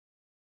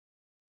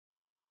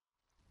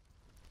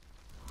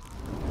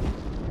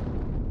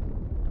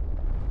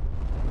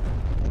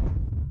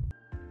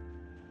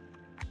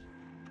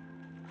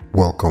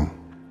Welcome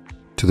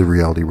to the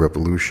Reality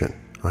Revolution.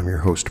 I'm your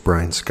host,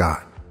 Brian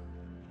Scott.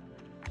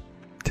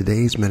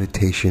 Today's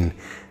meditation,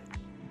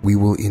 we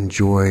will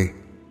enjoy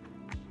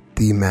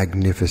the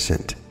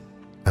magnificent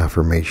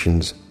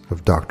affirmations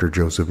of Dr.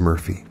 Joseph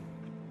Murphy.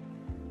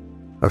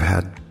 I've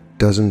had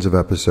dozens of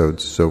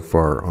episodes so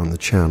far on the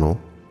channel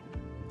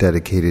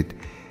dedicated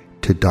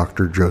to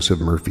Dr. Joseph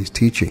Murphy's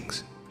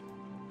teachings.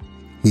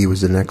 He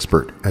was an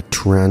expert at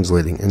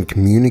translating and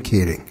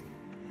communicating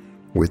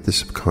with the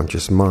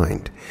subconscious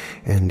mind,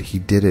 and he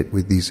did it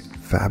with these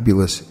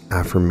fabulous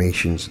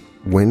affirmations,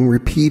 when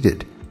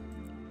repeated,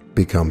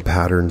 become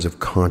patterns of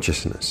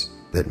consciousness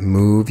that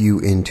move you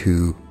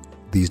into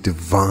these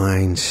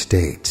divine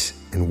states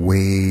and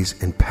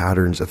ways and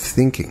patterns of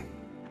thinking.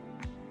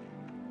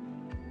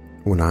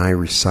 When I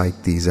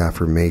recite these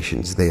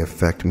affirmations, they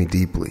affect me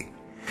deeply.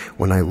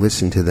 When I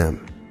listen to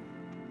them,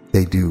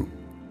 they do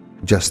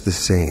just the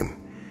same.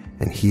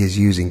 And he is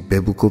using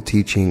biblical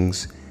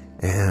teachings,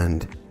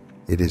 and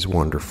it is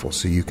wonderful.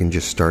 So you can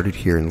just start it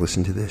here and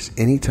listen to this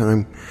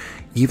anytime,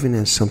 even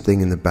as something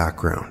in the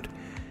background.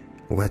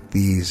 Let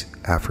these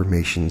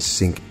affirmations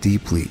sink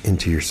deeply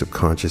into your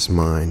subconscious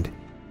mind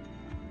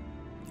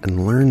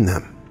and learn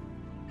them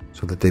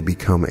so that they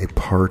become a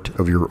part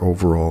of your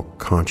overall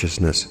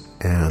consciousness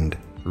and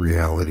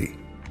reality.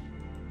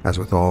 As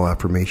with all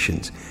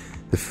affirmations,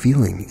 the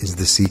feeling is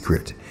the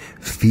secret.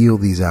 Feel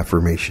these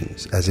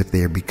affirmations as if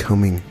they are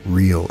becoming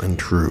real and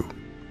true.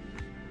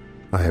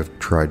 I have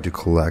tried to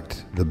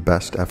collect the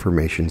best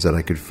affirmations that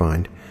I could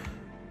find.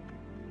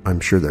 I'm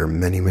sure there are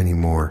many, many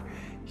more.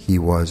 He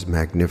was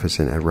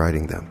magnificent at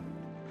writing them.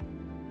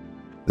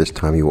 This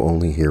time you will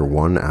only hear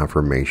one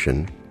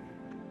affirmation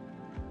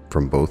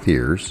from both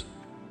ears,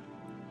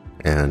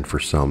 and for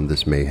some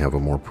this may have a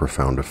more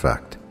profound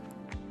effect.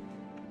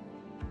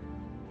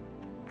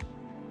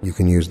 You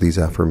can use these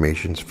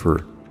affirmations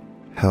for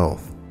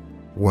health,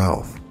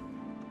 wealth,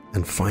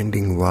 and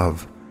finding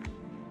love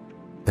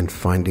and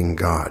finding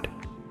God.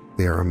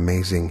 They are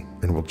amazing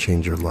and will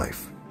change your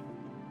life.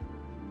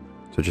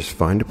 So just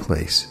find a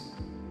place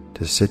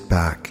to sit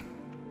back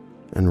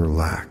and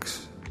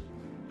relax.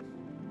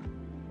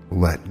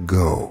 Let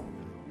go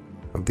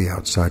of the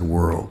outside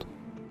world.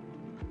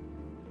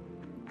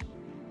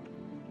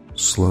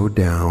 Slow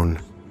down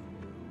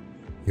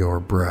your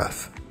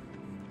breath.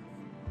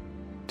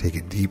 Take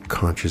a deep,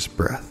 conscious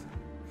breath.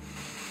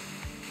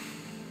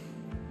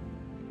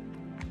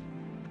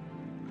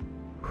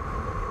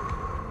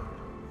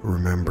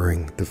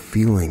 Remembering the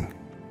feeling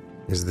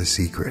is the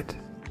secret.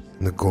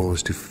 And the goal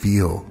is to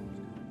feel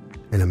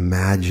and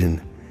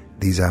imagine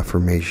these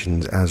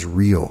affirmations as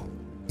real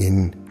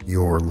in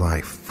your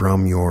life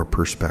from your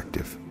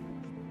perspective.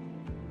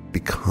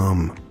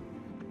 Become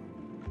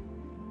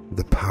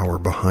the power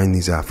behind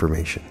these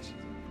affirmations.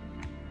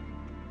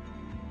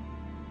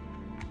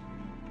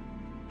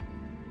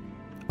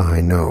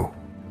 I know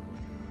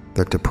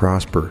that to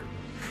prosper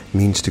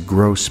means to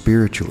grow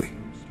spiritually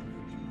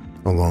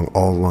along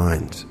all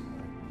lines.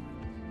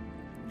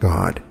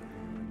 God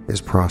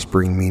is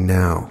prospering me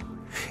now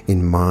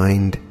in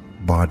mind,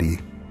 body,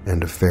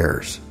 and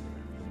affairs.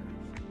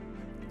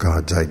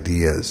 God's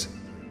ideas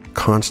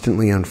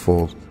constantly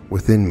unfold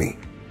within me,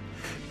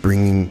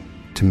 bringing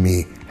to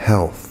me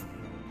health,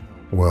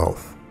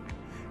 wealth,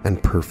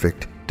 and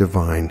perfect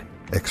divine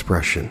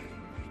expression.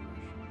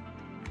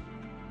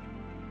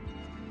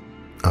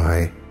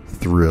 I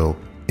thrill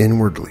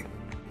inwardly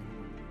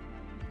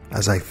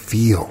as I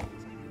feel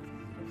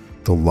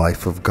the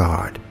life of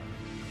God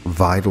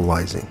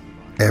vitalizing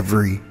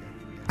every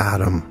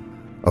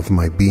atom of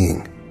my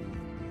being.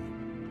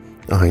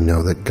 I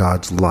know that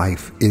God's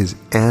life is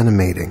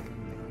animating,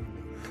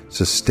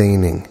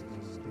 sustaining,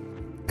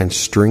 and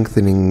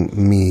strengthening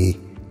me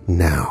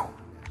now.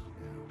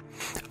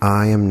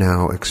 I am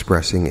now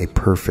expressing a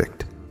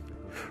perfect,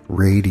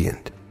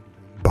 radiant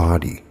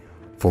body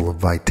full of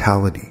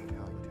vitality,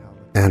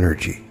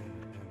 energy,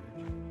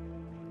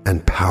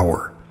 and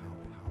power.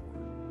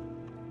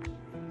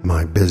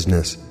 My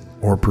business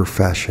or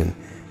profession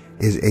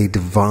is a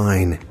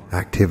divine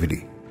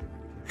activity,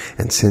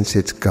 and since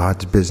it's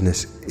God's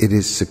business, it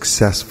is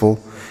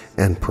successful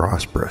and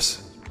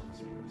prosperous.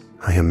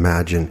 I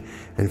imagine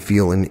and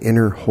feel an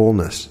inner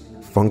wholeness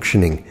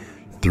functioning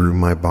through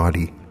my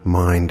body,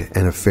 mind,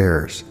 and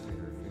affairs.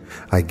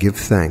 I give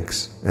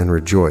thanks and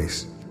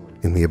rejoice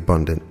in the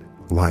abundant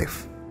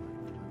life.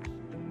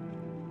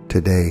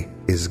 Today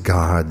is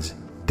God's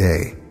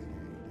day.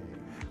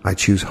 I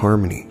choose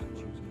harmony,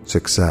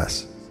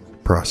 success,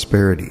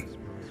 prosperity,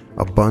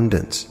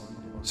 abundance,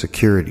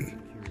 security,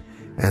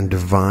 and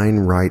divine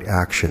right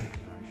action.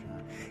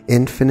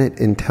 Infinite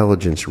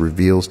intelligence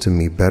reveals to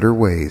me better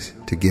ways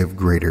to give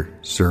greater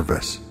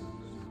service.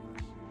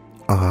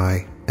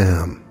 I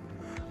am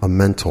a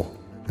mental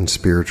and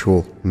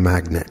spiritual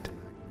magnet,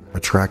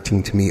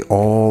 attracting to me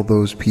all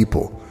those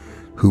people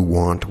who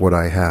want what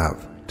I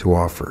have to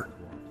offer.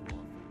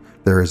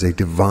 There is a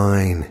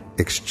divine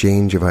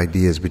exchange of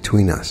ideas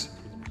between us.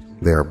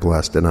 They are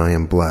blessed and I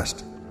am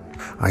blessed.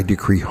 I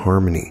decree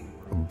harmony,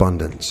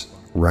 abundance,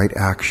 right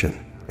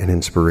action, and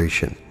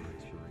inspiration.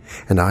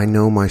 And I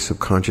know my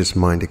subconscious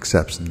mind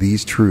accepts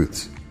these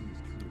truths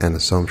and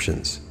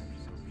assumptions.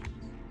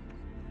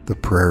 The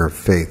prayer of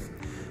faith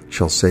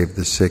shall save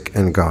the sick,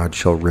 and God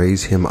shall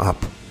raise him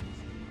up.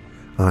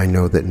 I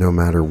know that no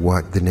matter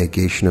what the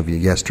negation of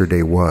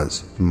yesterday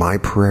was, my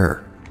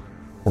prayer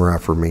or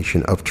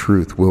affirmation of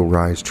truth will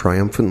rise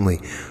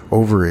triumphantly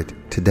over it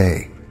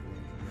today.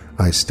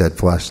 I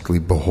steadfastly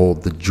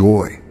behold the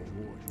joy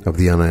of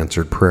the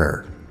unanswered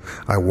prayer.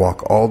 I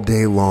walk all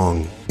day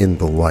long in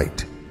the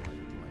light.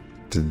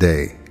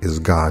 Today is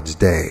God's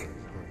day.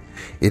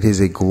 It is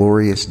a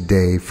glorious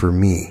day for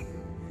me,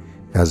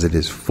 as it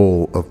is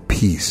full of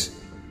peace,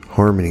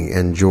 harmony,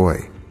 and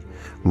joy.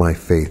 My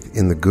faith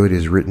in the good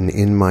is written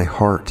in my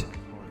heart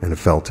and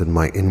felt in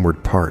my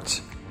inward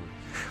parts.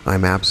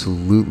 I'm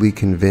absolutely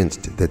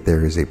convinced that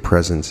there is a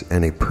presence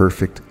and a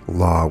perfect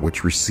law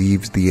which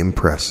receives the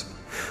impress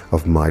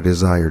of my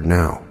desire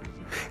now,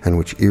 and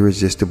which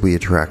irresistibly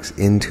attracts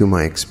into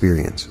my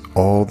experience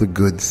all the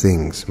good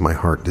things my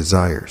heart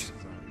desires.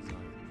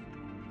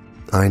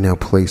 I now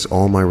place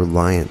all my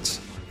reliance,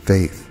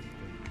 faith,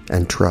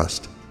 and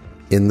trust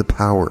in the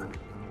power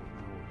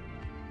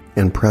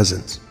and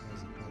presence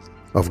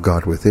of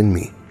God within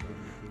me.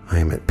 I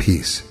am at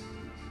peace.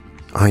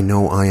 I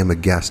know I am a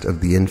guest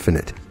of the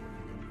infinite,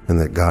 and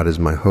that God is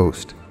my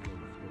host.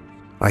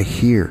 I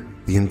hear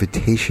the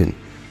invitation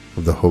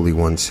of the Holy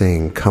One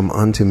saying, "Come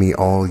unto me,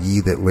 all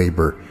ye that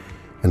labor,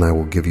 and I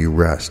will give you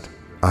rest."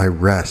 I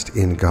rest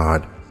in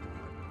God.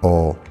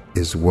 All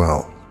is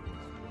well.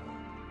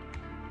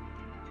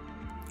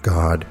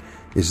 God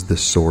is the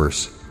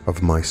source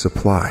of my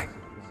supply,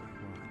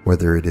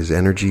 whether it is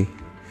energy,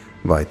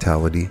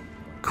 vitality,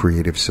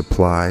 creative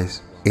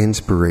supplies,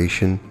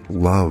 inspiration,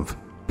 love,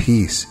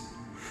 peace,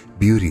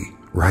 beauty,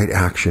 right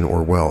action,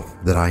 or wealth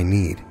that I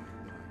need.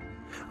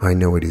 I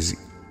know it is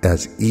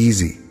as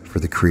easy for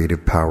the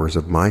creative powers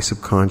of my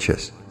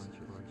subconscious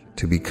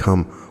to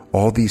become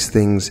all these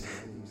things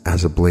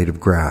as a blade of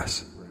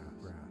grass.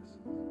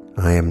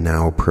 I am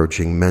now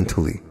approaching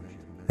mentally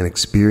and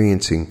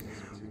experiencing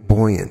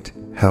buoyant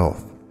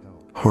health,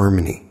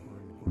 harmony,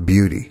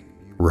 beauty,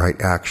 right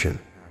action,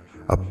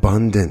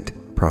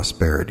 abundant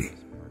prosperity,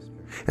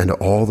 and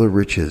all the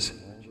riches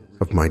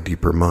of my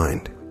deeper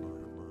mind.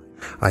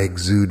 I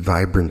exude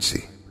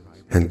vibrancy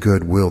and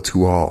goodwill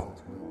to all.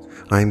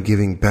 I am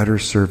giving better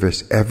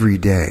service every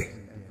day.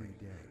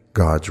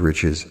 God's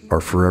riches are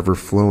forever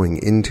flowing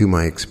into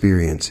my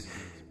experience,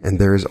 and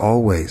there is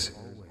always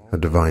a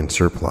divine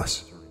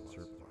surplus.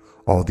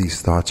 All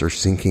these thoughts are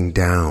sinking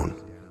down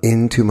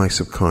into my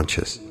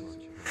subconscious,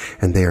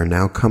 and they are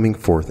now coming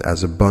forth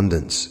as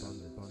abundance,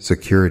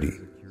 security,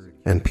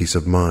 and peace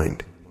of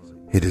mind.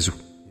 It is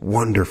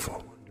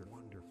wonderful.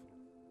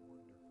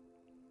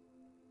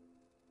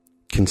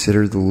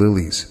 Consider the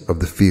lilies of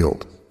the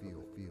field.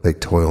 They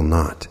toil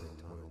not,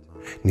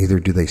 neither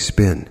do they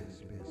spin.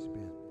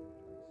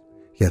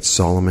 Yet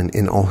Solomon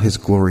in all his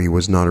glory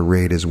was not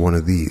arrayed as one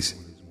of these.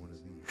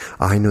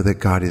 I know that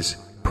God is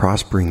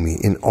prospering me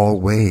in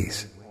all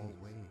ways.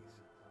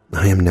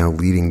 I am now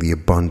leading the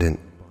abundant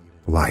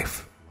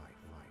life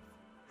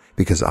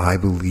because I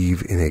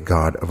believe in a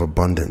God of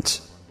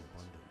abundance.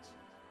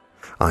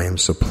 I am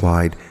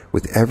supplied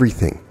with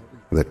everything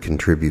that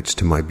contributes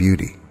to my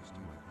beauty,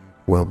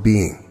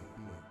 well-being,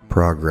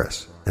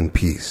 progress, and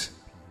peace.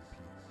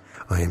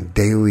 I am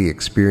daily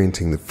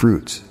experiencing the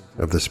fruits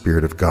of the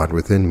Spirit of God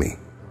within me.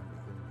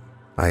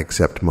 I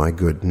accept my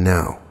good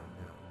now.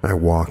 I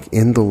walk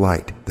in the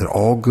light that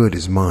all good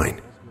is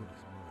mine.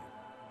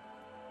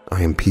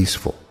 I am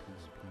peaceful,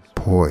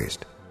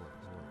 poised,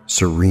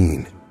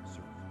 serene,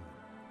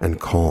 and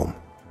calm.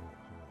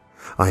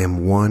 I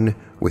am one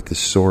with the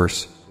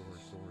source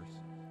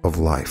of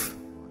life.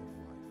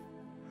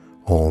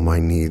 All my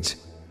needs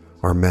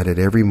are met at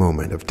every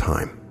moment of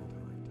time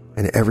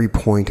and every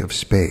point of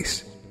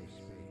space.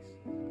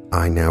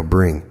 I now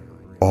bring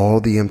all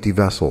the empty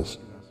vessels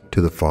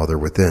to the Father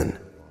within.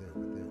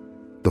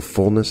 The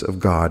fullness of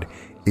God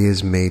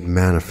is made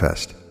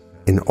manifest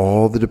in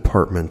all the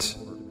departments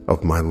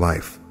of my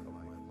life.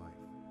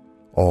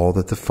 All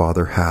that the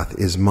Father hath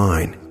is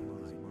mine.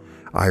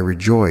 I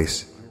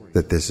rejoice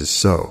that this is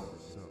so.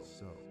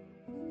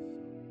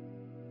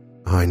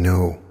 I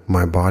know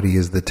my body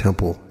is the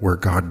temple where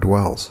God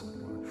dwells.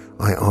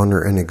 I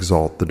honor and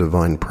exalt the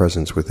divine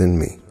presence within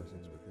me.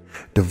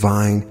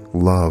 Divine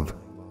love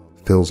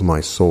fills my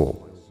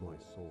soul,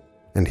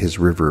 and his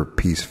river of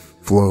peace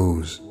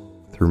flows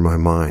through my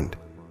mind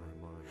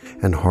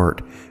and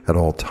heart at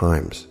all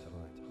times.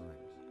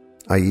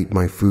 I eat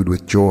my food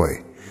with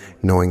joy,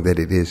 knowing that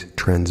it is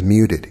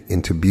transmuted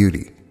into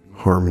beauty,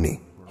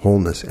 harmony,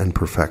 wholeness, and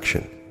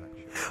perfection.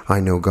 I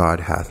know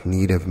God hath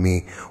need of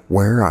me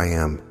where I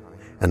am,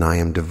 and I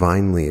am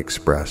divinely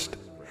expressed.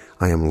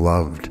 I am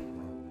loved.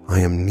 I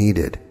am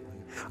needed.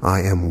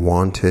 I am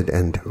wanted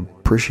and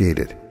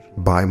appreciated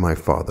by my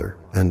Father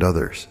and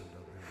others.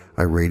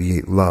 I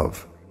radiate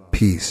love,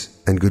 peace,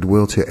 and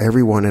goodwill to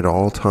everyone at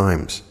all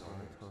times.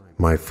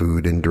 My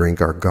food and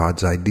drink are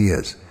God's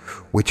ideas,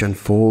 which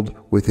unfold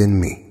within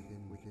me.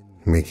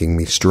 making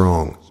me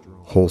strong,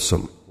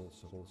 wholesome,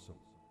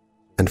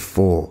 and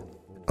full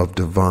of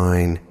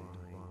divine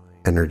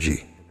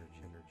energy.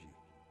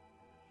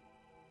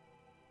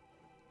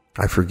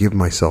 I forgive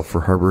myself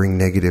for harboring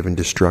negative and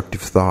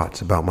destructive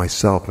thoughts about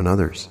myself and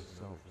others.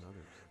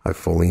 I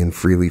fully and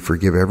freely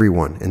forgive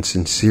everyone and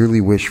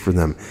sincerely wish for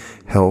them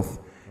health,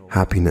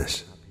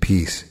 happiness,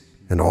 peace,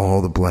 and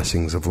all the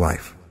blessings of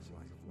life.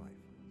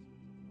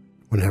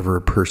 Whenever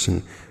a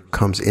person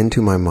comes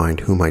into my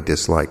mind whom I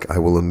dislike, I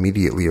will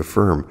immediately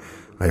affirm,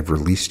 I have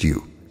released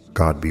you.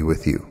 God be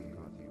with you.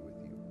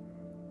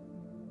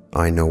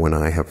 I know when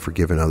I have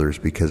forgiven others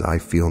because I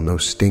feel no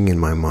sting in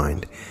my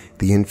mind.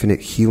 The infinite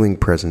healing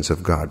presence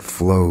of God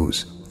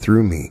flows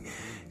through me,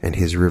 and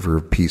His river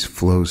of peace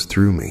flows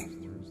through me.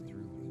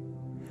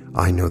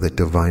 I know that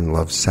divine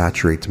love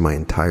saturates my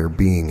entire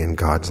being, and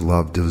God's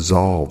love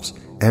dissolves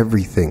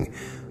everything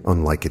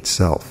unlike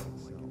itself.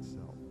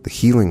 The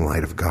healing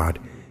light of God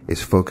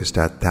is focused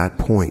at that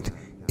point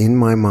in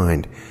my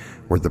mind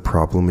where the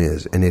problem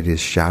is, and it is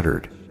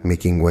shattered,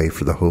 making way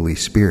for the Holy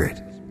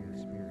Spirit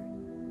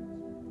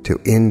to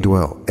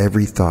indwell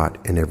every thought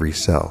and every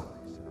cell.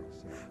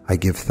 I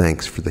give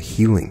thanks for the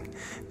healing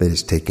that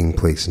is taking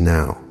place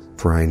now,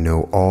 for I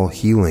know all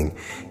healing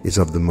is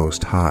of the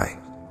Most High.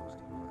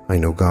 I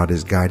know God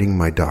is guiding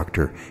my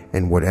doctor,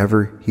 and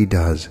whatever He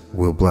does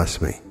will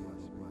bless me.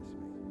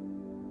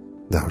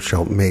 Thou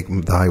shalt make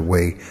thy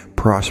way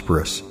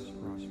prosperous,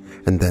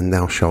 and then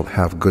thou shalt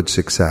have good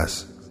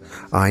success.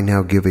 I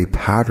now give a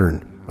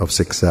pattern of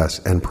success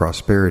and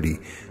prosperity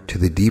to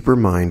the deeper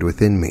mind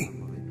within me,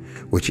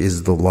 which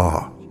is the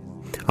law.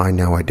 I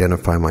now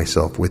identify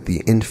myself with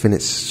the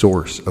infinite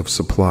source of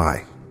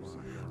supply.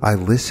 I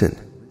listen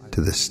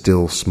to the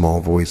still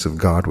small voice of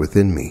God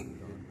within me.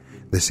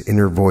 This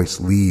inner voice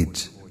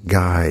leads,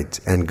 guides,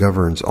 and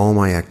governs all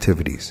my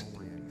activities.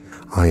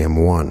 I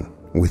am one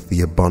with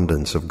the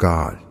abundance of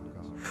God.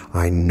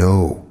 I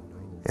know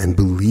and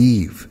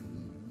believe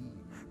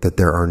that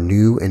there are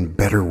new and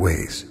better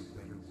ways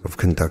of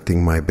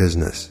conducting my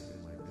business.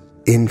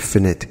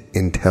 Infinite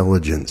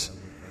intelligence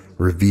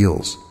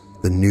reveals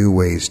the new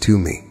ways to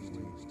me.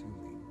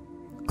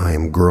 I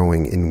am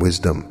growing in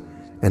wisdom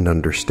and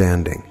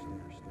understanding.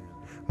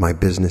 My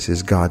business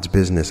is God's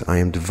business. I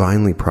am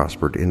divinely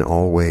prospered in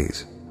all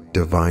ways.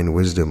 Divine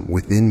wisdom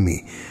within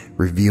me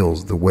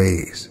reveals the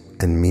ways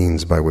and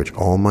means by which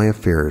all my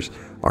affairs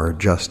are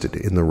adjusted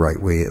in the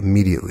right way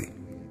immediately.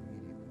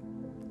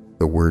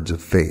 The words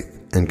of faith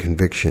and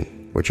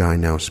conviction which I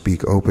now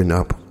speak open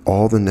up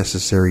all the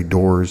necessary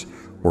doors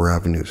or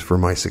avenues for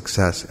my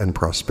success and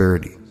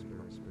prosperity.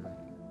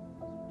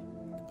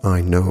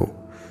 I know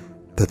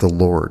that the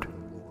Lord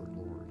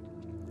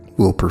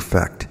will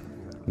perfect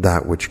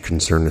that which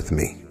concerneth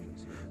me.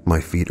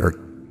 My feet are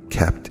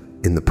kept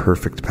in the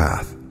perfect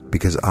path,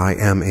 because I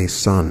am a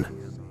son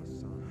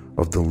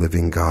of the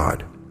living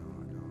God.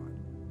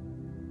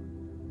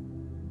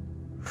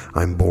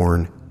 I'm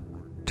born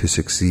to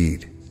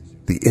succeed.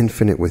 The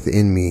infinite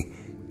within me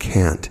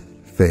can't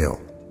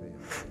fail.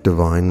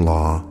 Divine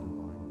law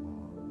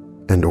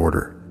and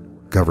order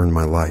govern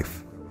my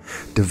life.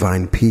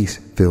 Divine peace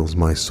fills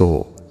my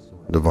soul.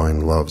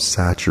 Divine love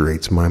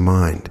saturates my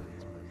mind.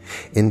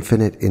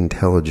 Infinite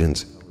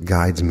intelligence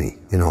guides me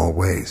in all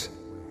ways.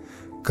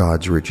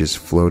 God's riches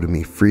flow to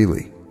me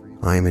freely.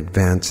 I am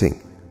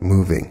advancing,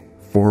 moving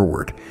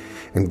forward,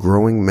 and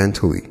growing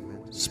mentally,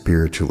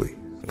 spiritually,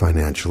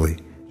 financially,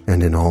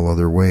 and in all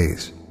other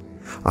ways.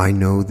 I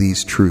know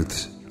these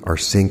truths are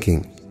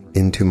sinking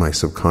into my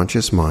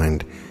subconscious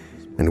mind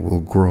and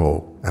will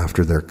grow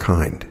after their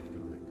kind.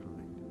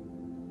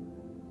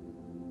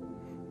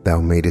 Thou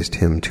madest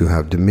him to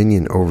have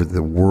dominion over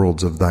the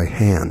worlds of thy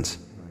hands.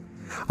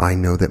 I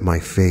know that my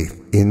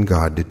faith in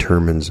God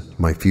determines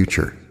my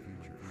future.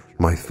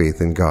 My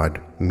faith in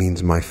God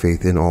means my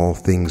faith in all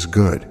things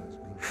good.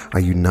 I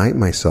unite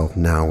myself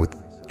now with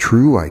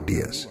true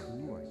ideas,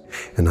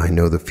 and I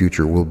know the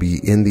future will be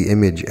in the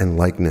image and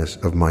likeness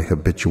of my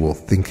habitual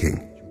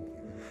thinking.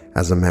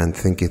 As a man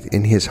thinketh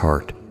in his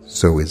heart,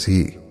 so is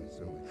he.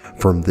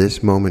 From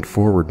this moment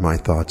forward, my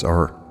thoughts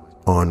are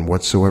on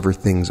whatsoever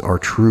things are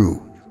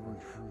true,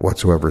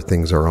 whatsoever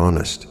things are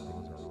honest,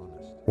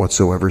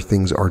 whatsoever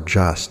things are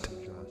just,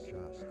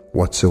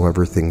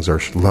 whatsoever things are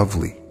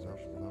lovely,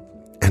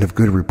 and of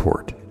good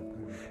report.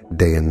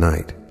 Day and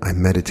night I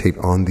meditate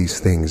on these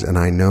things, and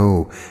I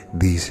know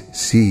these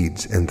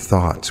seeds and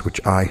thoughts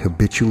which I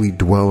habitually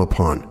dwell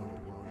upon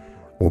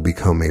will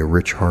become a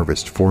rich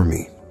harvest for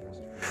me.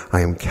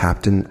 I am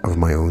captain of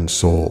my own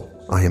soul.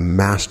 I am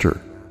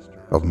master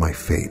of my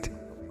fate.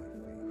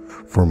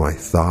 For my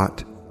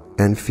thought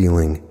and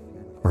feeling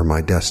are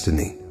my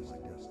destiny.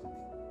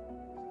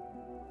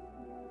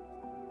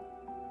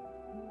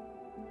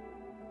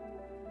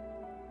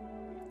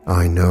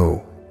 I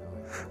know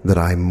that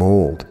I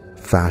mold,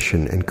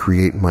 fashion, and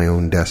create my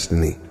own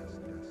destiny.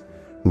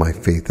 My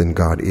faith in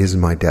God is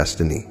my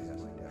destiny.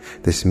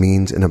 This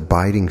means an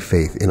abiding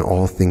faith in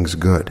all things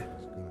good.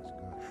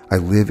 I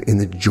live in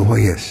the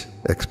joyous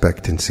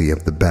expectancy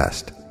of the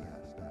best.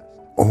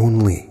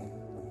 Only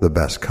the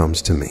best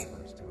comes to me.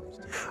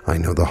 I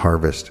know the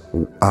harvest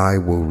I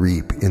will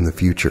reap in the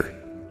future,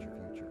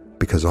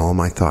 because all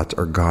my thoughts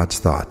are God's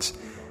thoughts,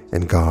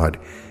 and God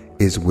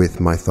is with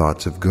my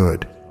thoughts of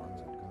good.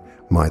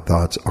 My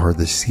thoughts are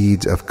the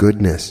seeds of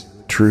goodness,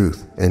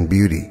 truth, and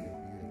beauty.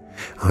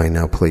 I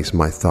now place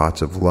my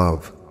thoughts of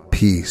love,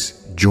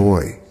 peace,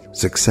 joy,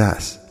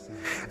 success,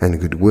 and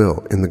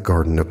goodwill in the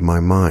garden of my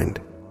mind.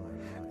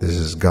 This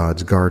is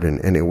God's garden,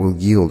 and it will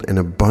yield an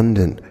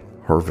abundant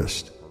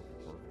harvest.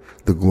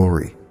 The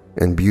glory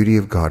and beauty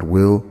of God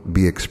will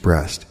be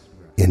expressed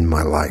in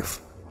my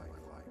life.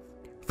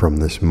 From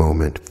this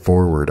moment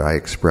forward, I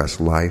express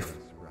life,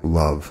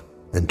 love,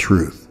 and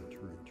truth.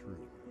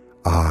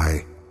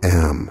 I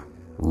am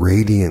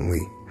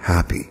radiantly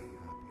happy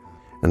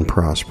and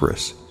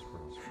prosperous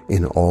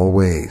in all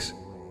ways.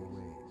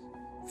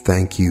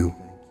 Thank you,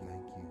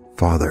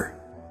 Father.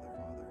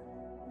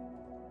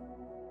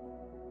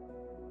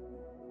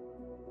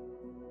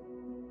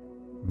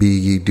 Be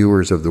ye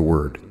doers of the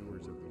word,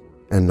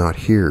 and not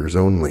hearers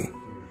only,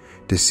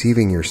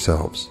 deceiving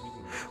yourselves.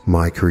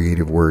 My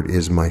creative word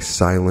is my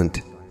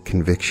silent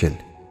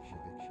conviction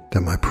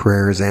that my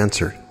prayer is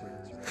answered.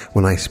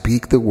 When I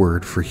speak the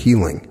word for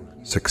healing,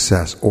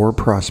 success, or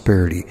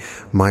prosperity,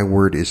 my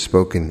word is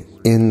spoken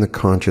in the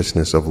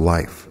consciousness of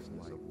life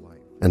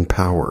and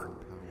power,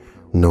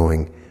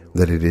 knowing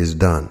that it is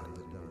done.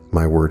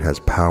 My word has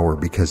power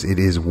because it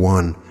is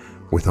one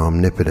with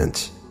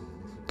omnipotence.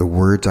 The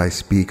words I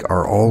speak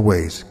are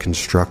always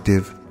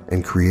constructive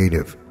and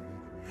creative.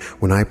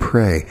 When I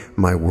pray,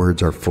 my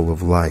words are full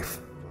of life,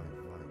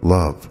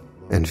 love,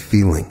 and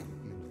feeling.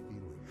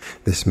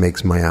 This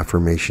makes my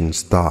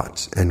affirmations,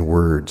 thoughts, and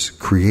words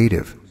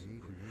creative.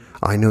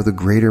 I know the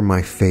greater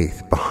my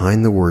faith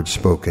behind the words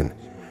spoken,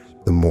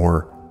 the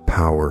more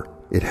power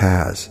it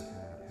has.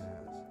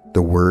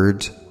 The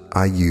words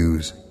I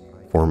use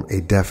form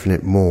a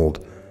definite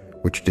mold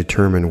which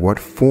determine what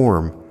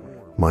form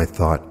my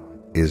thought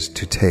is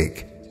to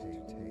take.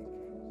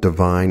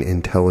 Divine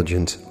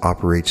intelligence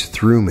operates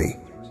through me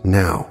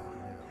now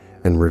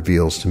and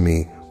reveals to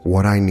me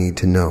what I need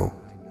to know.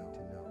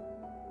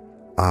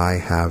 I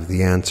have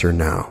the answer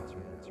now.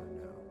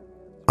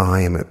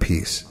 I am at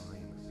peace.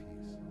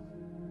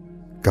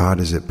 God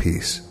is at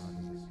peace.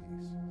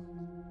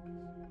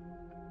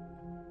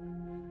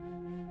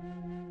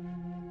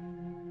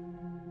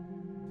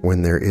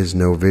 When there is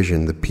no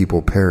vision, the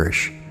people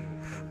perish.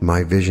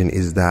 My vision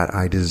is that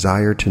I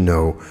desire to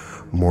know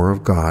more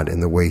of God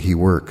and the way He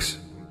works.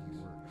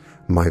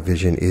 My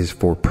vision is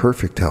for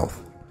perfect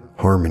health,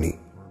 harmony,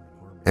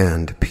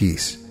 and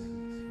peace.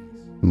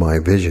 My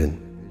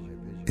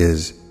vision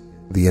is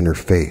the inner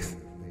faith.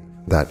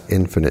 That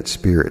infinite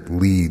spirit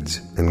leads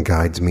and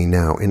guides me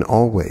now in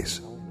all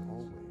ways.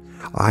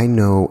 I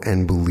know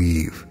and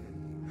believe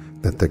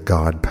that the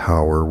God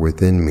power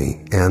within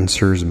me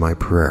answers my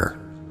prayer.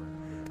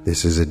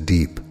 This is a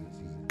deep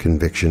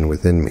conviction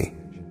within me.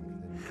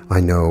 I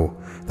know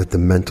that the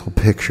mental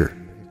picture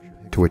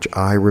to which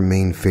I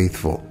remain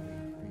faithful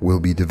will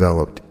be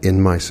developed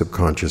in my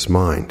subconscious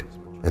mind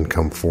and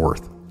come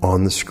forth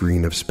on the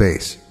screen of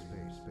space.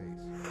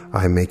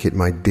 I make it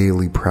my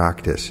daily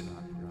practice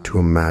to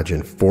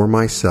imagine for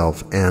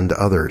myself and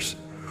others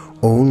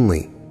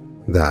only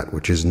that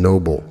which is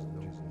noble,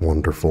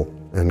 wonderful,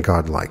 and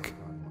godlike.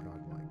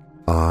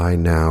 I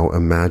now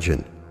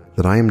imagine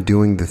that I am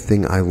doing the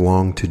thing I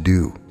long to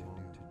do.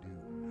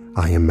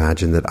 I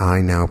imagine that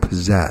I now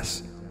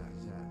possess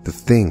the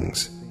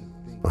things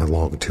I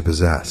long to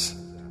possess.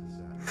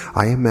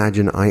 I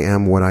imagine I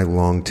am what I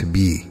long to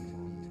be.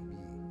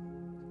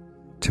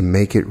 To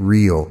make it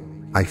real,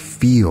 I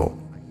feel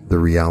the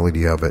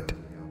reality of it.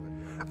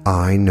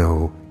 I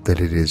know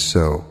that it is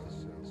so.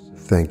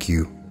 Thank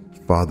you,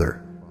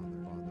 Father.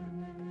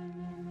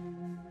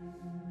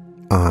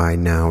 I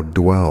now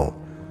dwell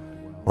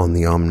on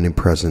the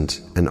omnipresence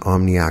and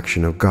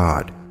omniaction of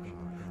God.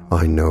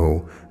 I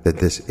know that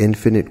this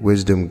infinite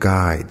wisdom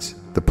guides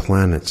the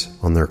planets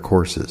on their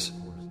courses.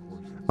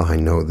 I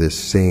know this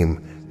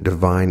same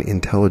divine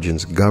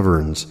intelligence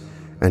governs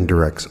and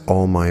directs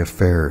all my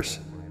affairs.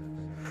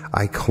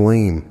 I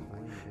claim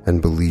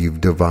and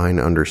believe divine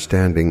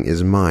understanding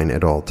is mine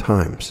at all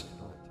times.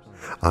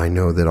 I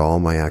know that all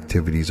my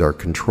activities are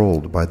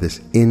controlled by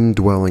this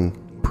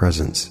indwelling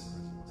presence.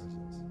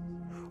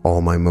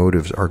 All my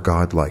motives are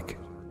godlike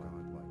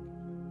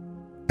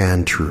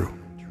and true.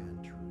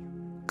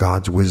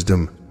 God's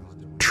wisdom,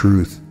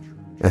 truth,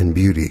 and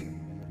beauty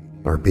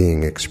are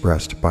being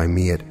expressed by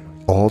me at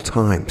all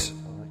times.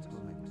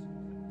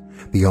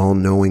 The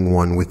all-knowing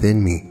one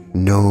within me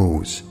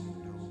knows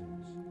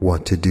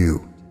what to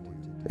do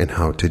and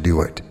how to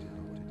do it.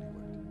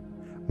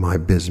 My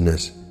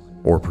business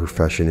or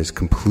profession is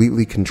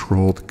completely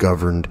controlled,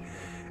 governed,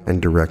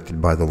 and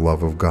directed by the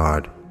love of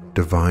God.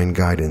 Divine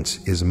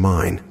guidance is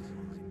mine.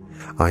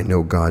 I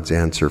know God's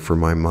answer, for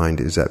my mind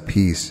is at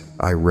peace.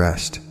 I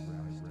rest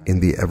in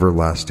the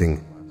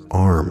everlasting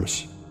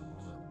arms.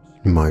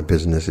 My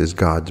business is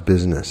God's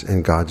business,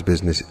 and God's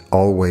business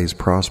always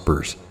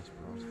prospers.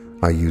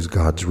 I use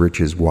God's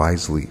riches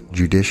wisely,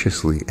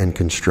 judiciously, and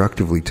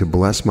constructively to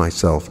bless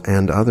myself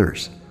and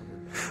others.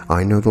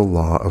 I know the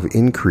law of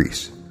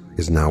increase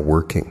is now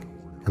working,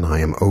 and I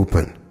am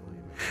open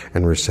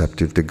and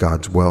receptive to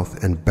God's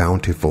wealth and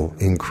bountiful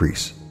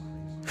increase.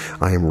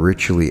 I am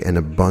richly and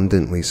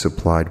abundantly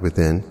supplied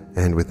within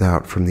and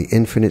without from the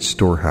infinite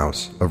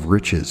storehouse of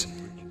riches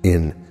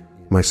in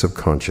my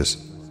subconscious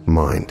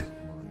mind.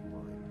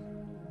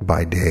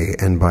 By day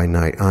and by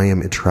night, I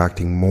am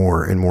attracting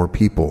more and more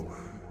people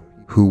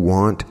who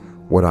want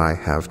what I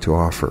have to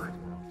offer.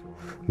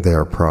 They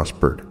are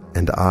prospered,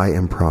 and I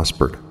am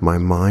prospered. My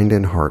mind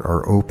and heart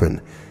are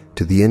open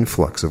to the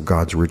influx of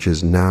God's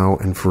riches now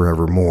and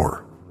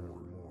forevermore.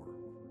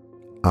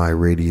 I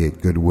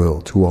radiate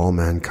goodwill to all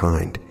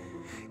mankind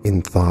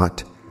in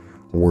thought,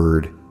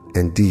 word,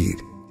 and deed.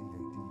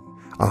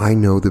 I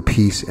know the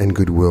peace and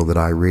goodwill that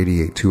I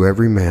radiate to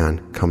every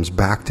man comes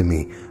back to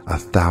me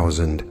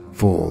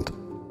 1,000-fold.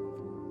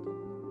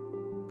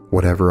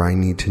 Whatever I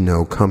need to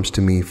know comes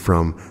to me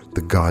from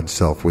the God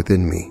self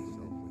within me.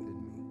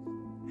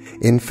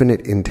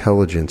 Infinite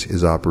intelligence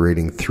is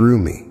operating through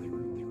me,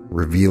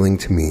 revealing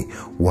to me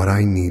what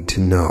I need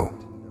to know.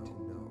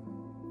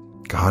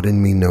 God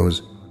in me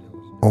knows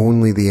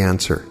only the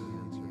answer.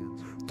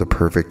 The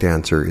perfect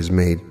answer is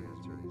made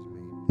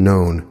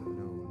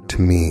known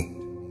to me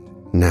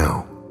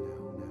now.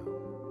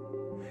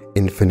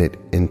 Infinite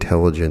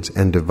intelligence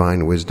and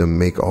divine wisdom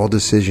make all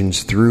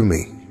decisions through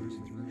me,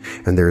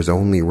 and there is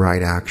only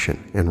right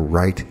action and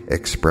right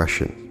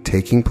expression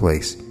taking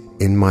place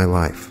in my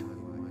life.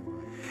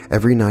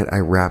 Every night I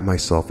wrap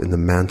myself in the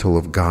mantle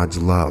of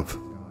God's love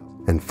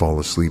and fall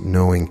asleep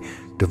knowing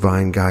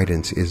divine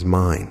guidance is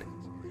mine.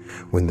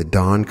 When the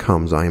dawn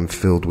comes, I am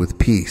filled with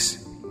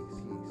peace.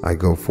 I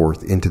go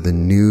forth into the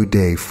new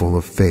day full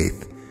of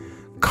faith,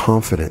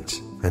 confidence,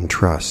 and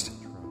trust.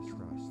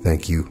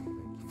 Thank you,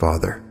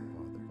 Father.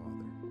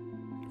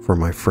 For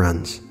my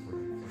friends,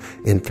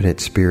 Infinite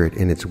Spirit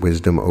in its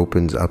wisdom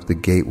opens up the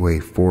gateway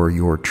for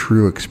your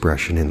true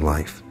expression in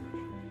life,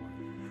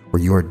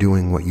 where you are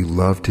doing what you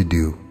love to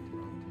do.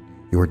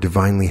 You are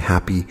divinely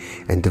happy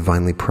and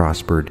divinely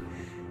prospered.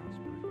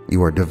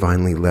 You are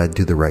divinely led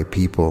to the right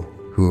people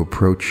who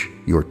approach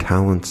your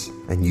talents,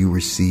 and you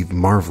receive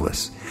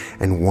marvelous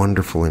and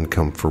wonderful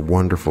income for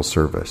wonderful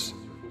service.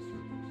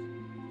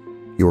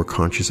 You are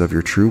conscious of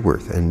your true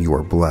worth, and you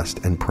are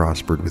blessed and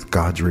prospered with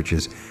God's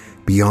riches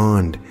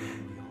beyond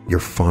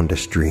your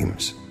fondest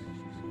dreams.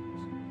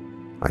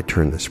 I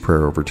turn this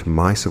prayer over to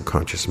my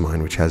subconscious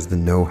mind, which has the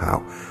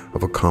know-how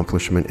of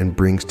accomplishment and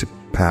brings to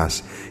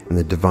pass in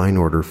the divine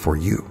order for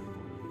you.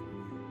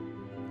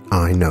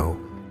 I know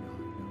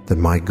that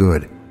my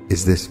good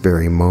is this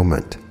very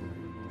moment.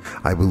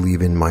 I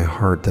believe in my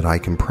heart that I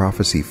can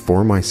prophesy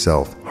for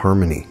myself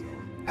harmony,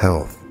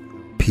 health,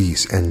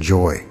 peace, and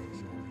joy.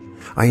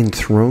 I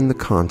enthrone the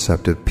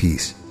concept of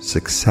peace,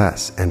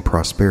 success, and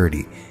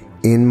prosperity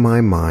in my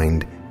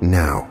mind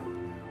now.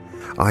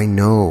 I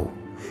know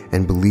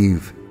and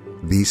believe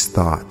these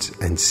thoughts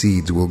and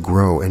seeds will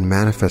grow and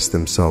manifest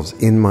themselves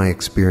in my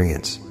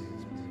experience.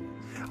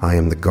 I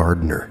am the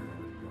gardener.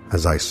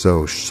 As I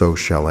sow, so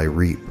shall I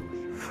reap.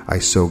 I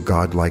sow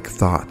godlike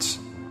thoughts.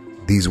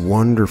 These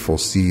wonderful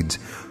seeds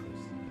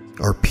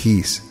are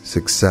peace,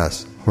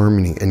 success,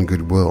 harmony, and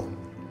goodwill.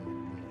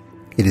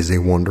 It is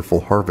a wonderful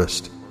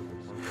harvest.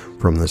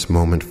 From this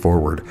moment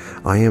forward,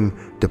 I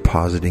am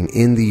depositing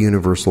in the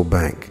universal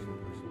bank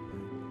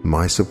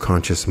my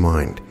subconscious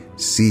mind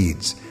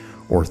seeds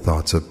or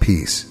thoughts of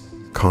peace,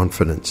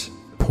 confidence,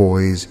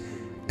 poise,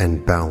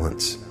 and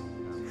balance.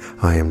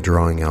 I am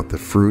drawing out the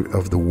fruit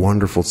of the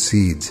wonderful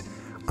seeds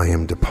I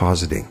am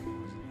depositing.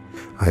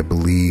 I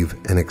believe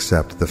and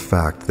accept the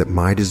fact that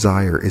my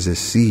desire is a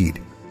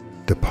seed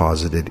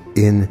deposited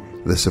in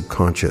the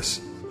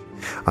subconscious.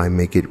 I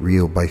make it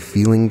real by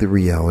feeling the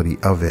reality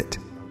of it.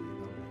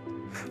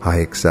 I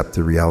accept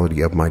the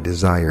reality of my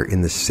desire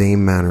in the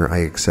same manner I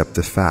accept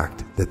the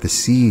fact that the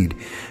seed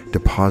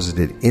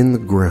deposited in the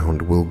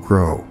ground will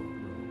grow.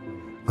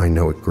 I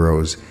know it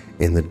grows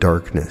in the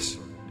darkness.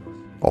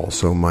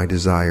 Also, my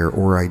desire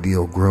or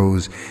ideal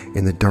grows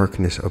in the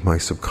darkness of my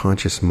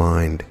subconscious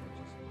mind.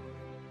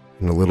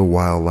 In a little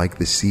while, like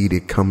the seed,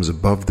 it comes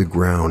above the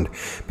ground,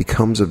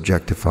 becomes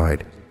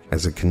objectified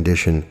as a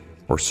condition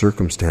or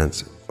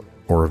circumstance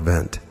or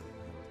event.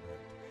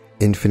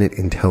 Infinite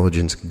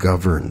intelligence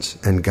governs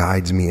and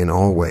guides me in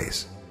all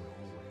ways.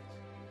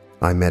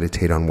 I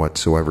meditate on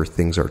whatsoever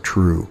things are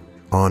true,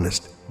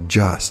 honest,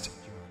 just,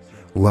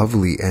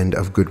 lovely, and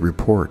of good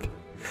report.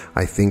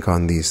 I think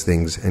on these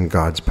things, and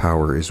God's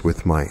power is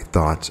with my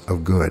thoughts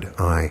of good.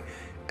 I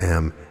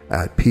am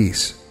at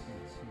peace.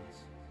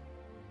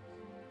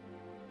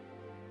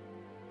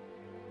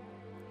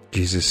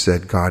 Jesus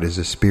said God is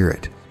a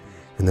spirit,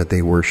 and that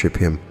they worship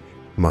him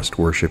must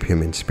worship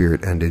him in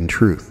spirit and in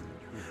truth.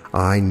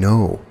 I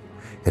know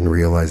and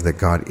realize that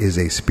God is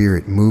a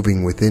spirit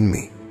moving within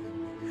me.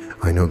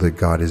 I know that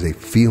God is a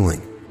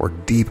feeling or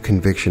deep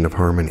conviction of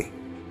harmony,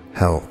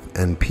 health,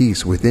 and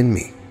peace within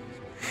me.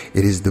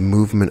 It is the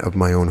movement of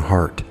my own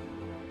heart.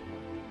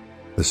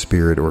 The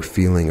spirit or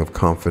feeling of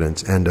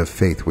confidence and of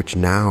faith which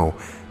now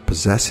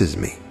possesses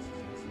me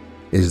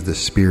is the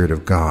Spirit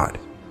of God.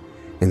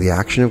 In the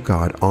action of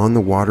God on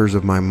the waters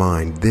of my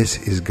mind,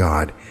 this is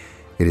God.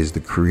 It is the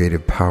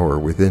creative power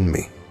within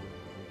me.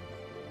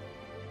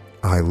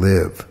 I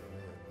live,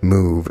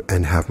 move,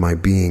 and have my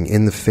being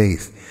in the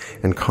faith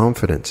and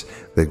confidence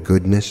that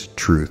goodness,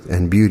 truth,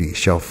 and beauty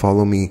shall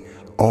follow me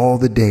all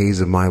the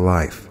days of my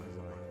life.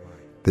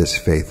 This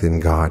faith in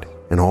God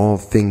and all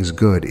things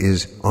good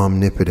is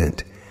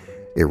omnipotent.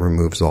 It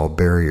removes all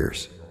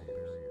barriers.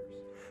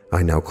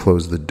 I now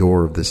close the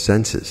door of the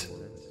senses.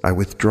 I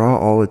withdraw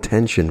all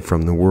attention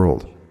from the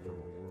world.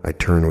 I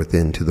turn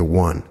within to the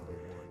One,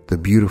 the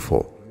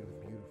beautiful,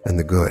 and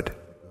the good.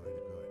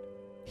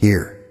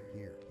 Here,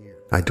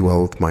 I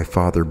dwell with my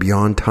Father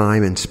beyond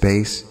time and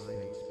space.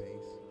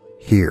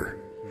 Here,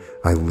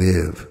 I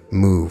live,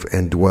 move,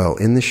 and dwell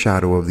in the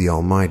shadow of the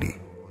Almighty.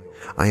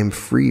 I am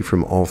free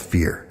from all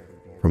fear,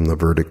 from the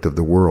verdict of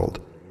the world,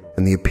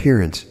 and the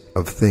appearance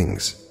of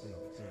things.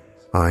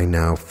 I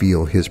now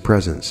feel His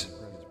presence,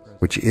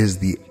 which is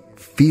the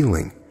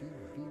feeling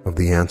of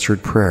the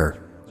answered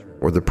prayer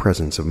or the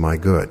presence of my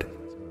good.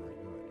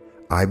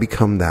 I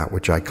become that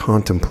which I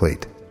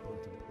contemplate.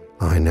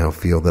 I now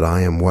feel that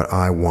I am what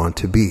I want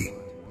to be.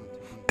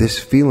 This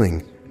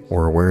feeling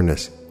or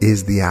awareness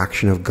is the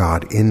action of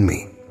God in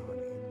me.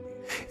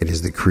 It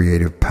is the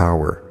creative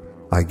power.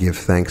 I give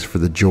thanks for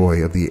the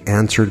joy of the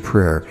answered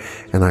prayer,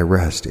 and I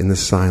rest in the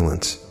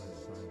silence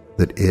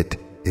that it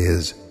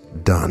is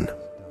done.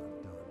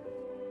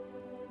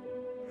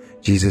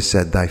 Jesus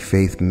said, "Thy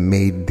faith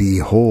made thee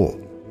whole."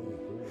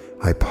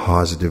 I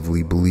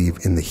positively believe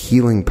in the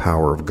healing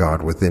power of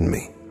God within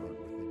me.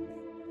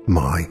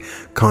 My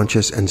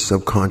conscious and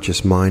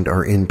subconscious mind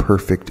are in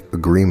perfect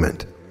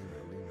agreement.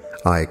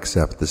 I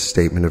accept the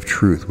statement of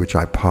truth which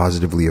I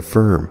positively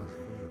affirm.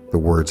 The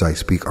words I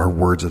speak are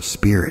words of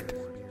spirit,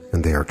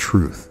 and they are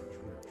truth.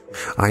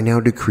 I now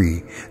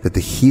decree that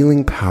the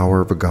healing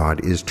power of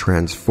God is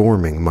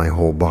transforming my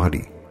whole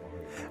body,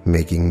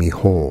 making me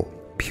whole,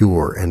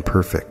 pure, and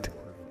perfect.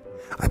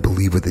 I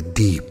believe with a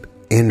deep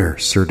inner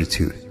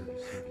certitude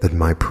that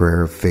my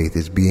prayer of faith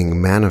is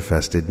being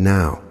manifested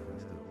now.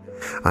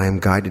 I am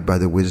guided by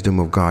the wisdom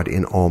of God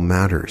in all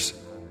matters.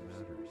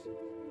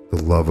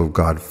 The love of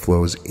God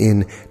flows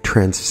in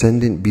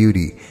transcendent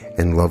beauty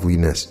and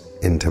loveliness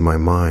into my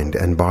mind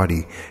and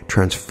body,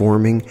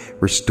 transforming,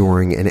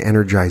 restoring, and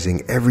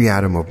energizing every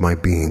atom of my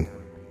being.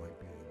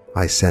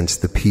 I sense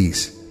the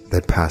peace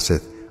that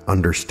passeth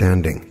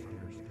understanding.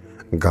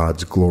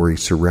 God's glory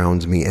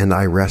surrounds me, and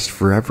I rest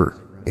forever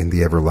in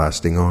the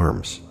everlasting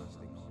arms.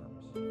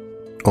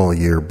 All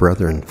ye are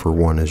brethren, for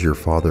one is your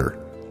Father.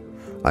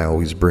 I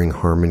always bring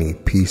harmony,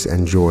 peace,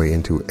 and joy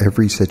into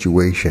every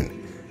situation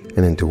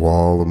and into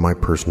all of my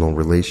personal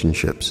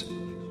relationships.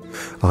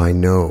 I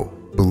know,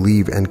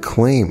 believe, and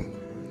claim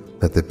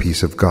that the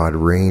peace of God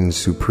reigns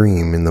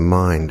supreme in the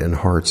mind and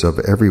hearts of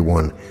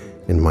everyone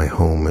in my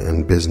home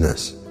and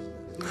business.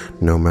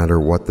 No matter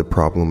what the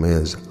problem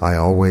is, I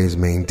always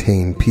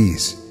maintain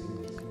peace,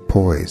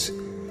 poise,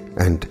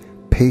 and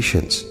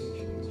patience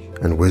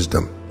and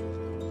wisdom.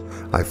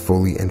 I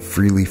fully and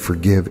freely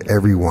forgive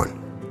everyone,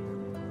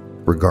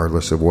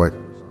 regardless of what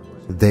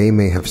they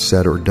may have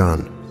said or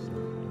done.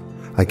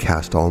 I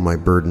cast all my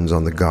burdens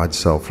on the God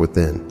self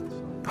within.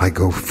 I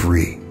go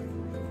free.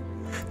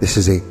 This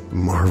is a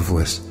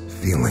marvelous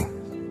feeling.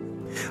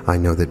 I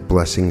know that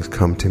blessings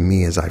come to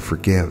me as I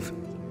forgive.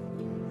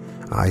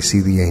 I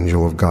see the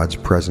angel of God's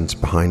presence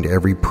behind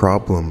every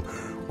problem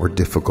or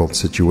difficult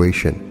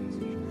situation.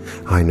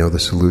 I know the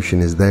solution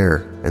is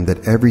there and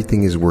that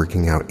everything is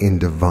working out in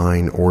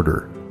divine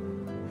order.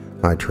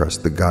 I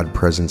trust the God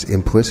presence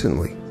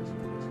implicitly.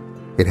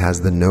 It has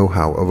the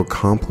know-how of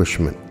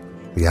accomplishment.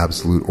 The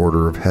absolute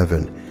order of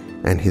heaven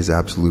and His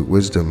absolute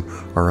wisdom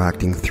are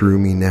acting through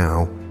me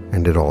now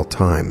and at all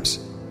times.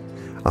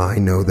 I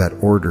know that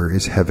order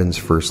is heaven's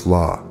first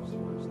law.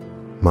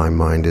 My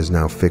mind is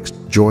now fixed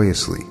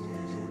joyously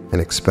and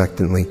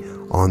expectantly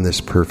on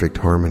this perfect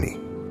harmony.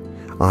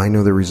 I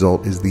know the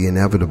result is the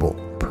inevitable,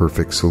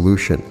 perfect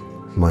solution.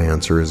 My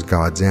answer is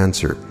God's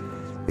answer.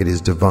 It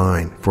is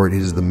divine, for it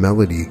is the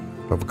melody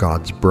of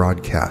God's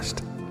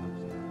broadcast.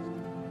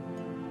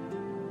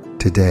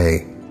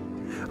 Today,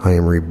 I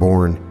am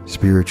reborn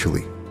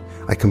spiritually.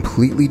 I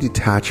completely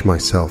detach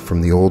myself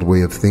from the old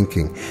way of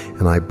thinking,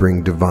 and I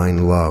bring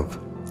divine love,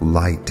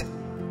 light,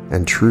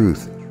 and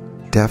truth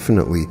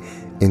definitely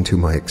into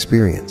my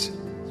experience.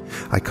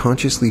 I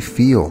consciously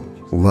feel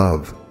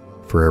love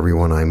for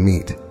everyone I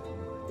meet.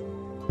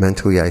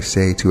 Mentally, I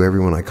say to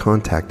everyone I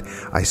contact,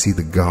 I see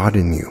the God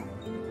in you,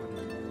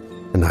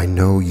 and I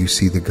know you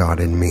see the God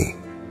in me.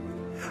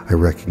 I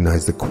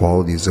recognize the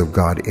qualities of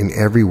God in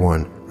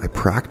everyone. I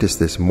practice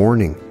this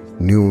morning,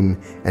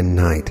 noon, and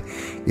night.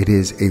 It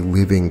is a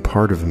living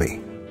part of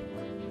me.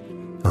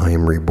 I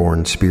am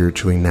reborn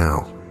spiritually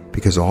now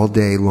because all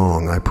day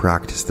long I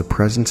practice the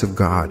presence of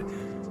God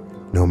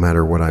no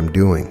matter what I'm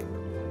doing.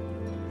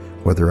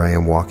 Whether I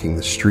am walking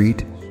the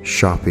street,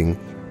 shopping,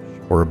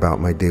 or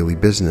about my daily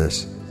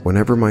business,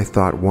 Whenever my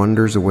thought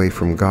wanders away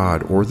from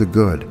God or the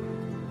good,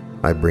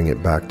 I bring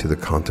it back to the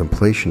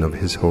contemplation of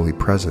His holy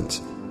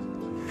presence.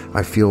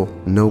 I feel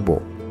noble,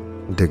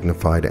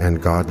 dignified,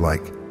 and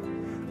godlike.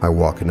 I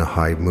walk in a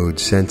high mood,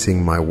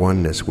 sensing my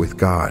oneness with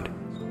God.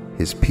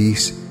 His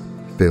peace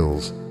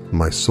fills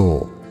my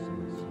soul.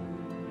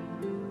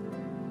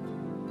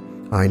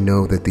 I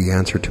know that the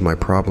answer to my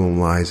problem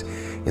lies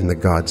in the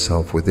God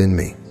self within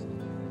me.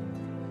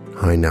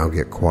 I now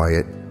get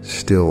quiet,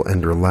 still,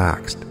 and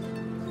relaxed.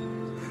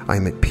 I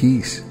am at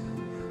peace.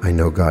 I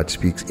know God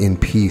speaks in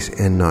peace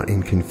and not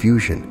in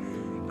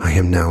confusion. I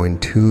am now in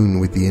tune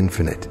with the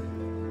infinite.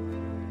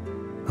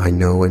 I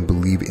know and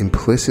believe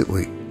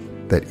implicitly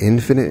that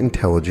infinite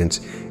intelligence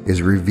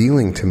is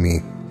revealing to me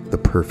the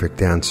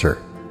perfect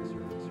answer.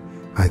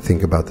 I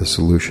think about the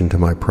solution to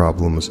my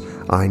problems.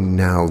 I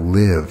now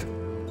live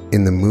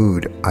in the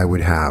mood I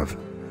would have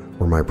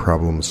were my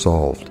problem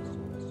solved.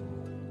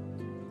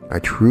 I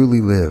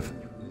truly live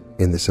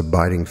in this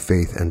abiding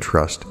faith and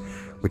trust,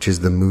 which is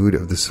the mood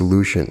of the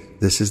solution.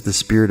 This is the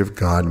Spirit of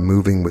God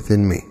moving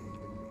within me.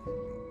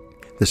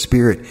 The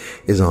Spirit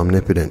is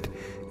omnipotent.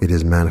 It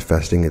is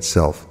manifesting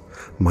itself.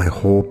 My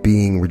whole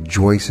being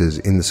rejoices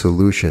in the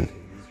solution.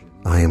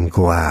 I am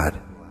glad.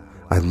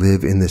 I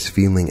live in this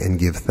feeling and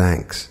give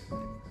thanks.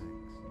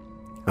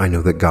 I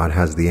know that God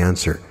has the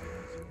answer.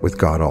 With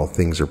God, all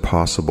things are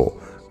possible.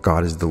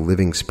 God is the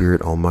living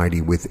Spirit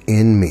Almighty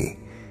within me.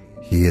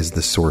 He is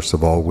the source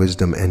of all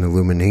wisdom and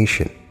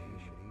illumination.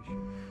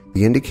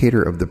 The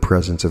indicator of the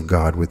presence of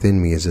God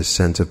within me is a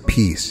sense of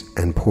peace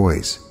and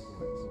poise.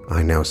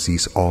 I now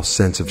cease all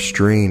sense of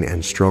strain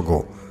and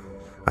struggle.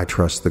 I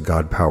trust the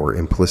God power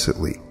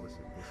implicitly.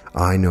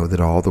 I know that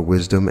all the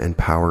wisdom and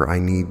power I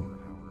need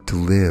to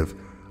live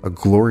a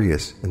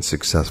glorious and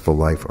successful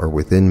life are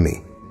within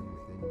me.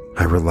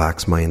 I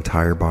relax my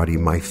entire body.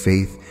 My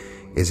faith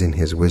is in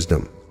His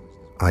wisdom.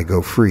 I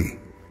go free.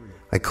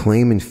 I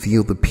claim and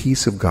feel the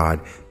peace of God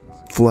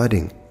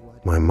flooding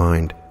my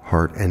mind,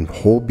 heart, and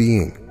whole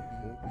being.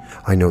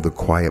 I know the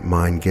quiet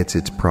mind gets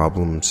its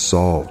problems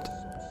solved.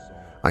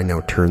 I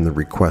now turn the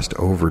request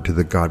over to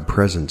the God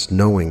presence,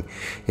 knowing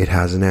it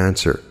has an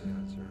answer.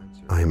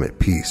 I am at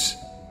peace.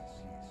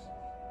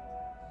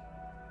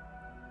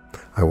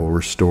 I will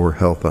restore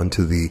health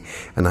unto thee,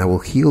 and I will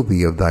heal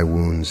thee of thy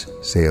wounds,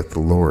 saith the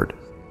Lord.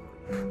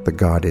 The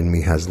God in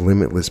me has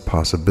limitless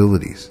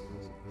possibilities.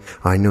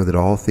 I know that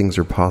all things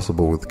are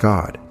possible with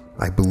God.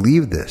 I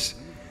believe this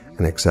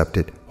and accept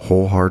it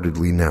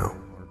wholeheartedly now.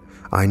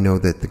 I know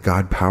that the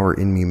God power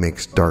in me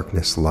makes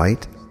darkness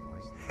light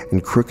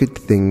and crooked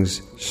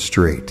things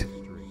straight.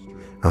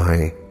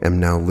 I am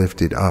now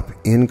lifted up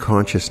in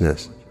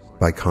consciousness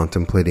by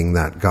contemplating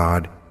that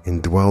God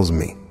indwells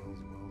me.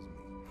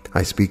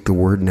 I speak the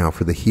word now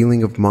for the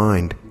healing of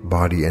mind,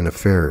 body, and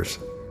affairs.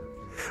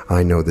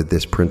 I know that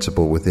this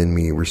principle within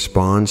me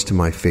responds to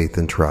my faith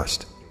and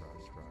trust.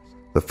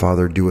 The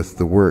Father doeth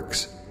the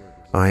works.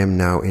 I am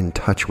now in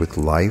touch with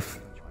life,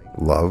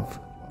 love,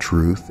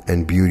 truth,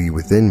 and beauty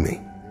within me.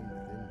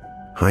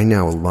 I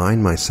now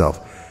align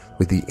myself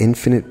with the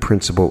infinite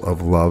principle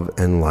of love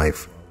and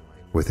life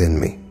within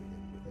me.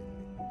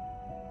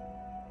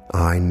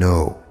 I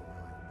know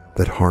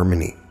that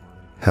harmony,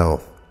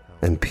 health,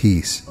 and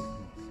peace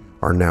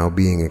are now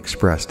being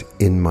expressed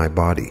in my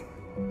body.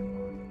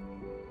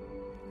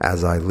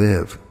 As I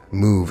live,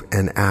 move,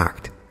 and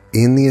act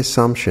in the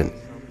assumption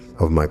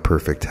of my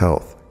perfect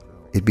health,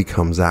 it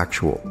becomes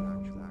actual.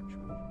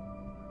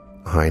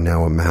 I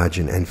now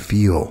imagine and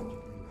feel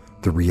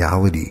the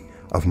reality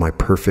of my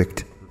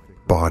perfect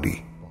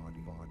body.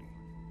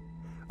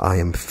 I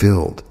am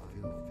filled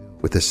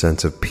with a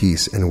sense of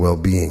peace and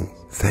well-being.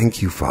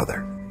 Thank you,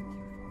 Father.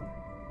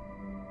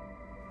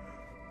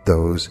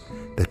 Those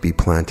that be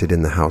planted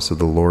in the house of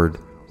the Lord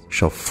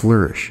shall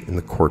flourish in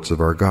the courts of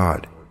our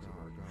God.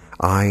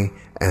 I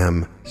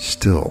am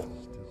still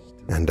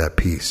and at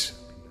peace.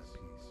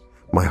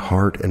 My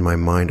heart and my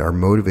mind are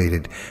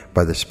motivated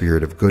by the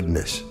spirit of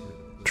goodness,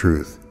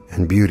 truth,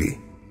 and beauty.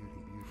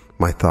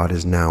 My thought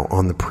is now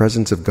on the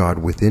presence of God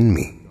within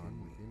me.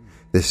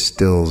 This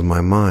stills my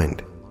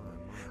mind.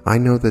 I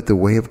know that the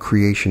way of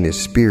creation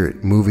is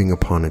spirit moving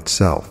upon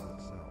itself.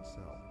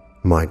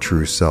 My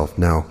true self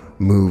now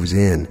moves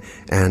in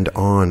and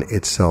on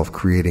itself,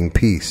 creating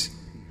peace,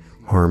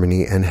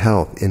 harmony, and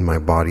health in my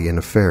body and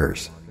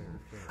affairs.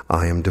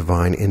 I am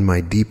divine in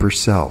my deeper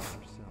self.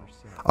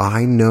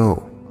 I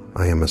know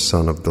I am a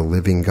son of the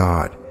living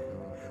God.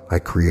 I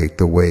create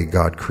the way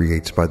God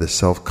creates by the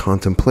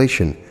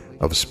self-contemplation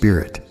of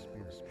spirit.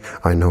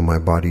 I know my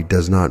body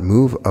does not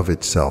move of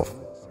itself.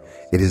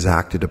 It is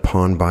acted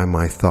upon by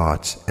my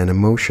thoughts and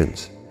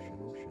emotions.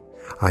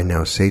 I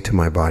now say to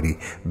my body,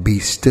 be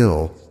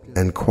still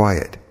and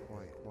quiet.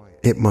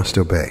 It must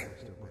obey.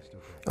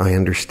 I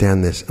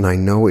understand this, and I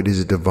know it is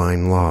a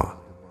divine law.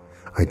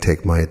 I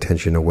take my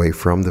attention away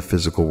from the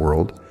physical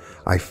world.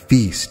 I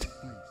feast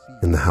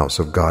in the house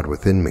of God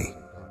within me.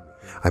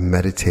 I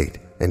meditate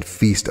and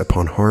feast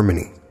upon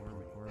harmony,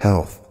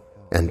 health,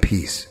 and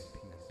peace.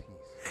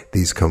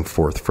 These come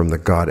forth from the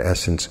God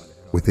essence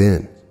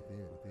within.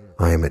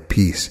 I am at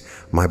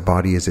peace. My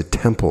body is a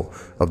temple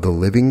of the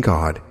living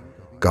God.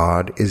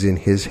 God is in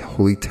his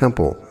holy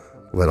temple.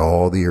 Let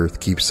all the earth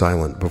keep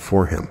silent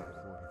before him.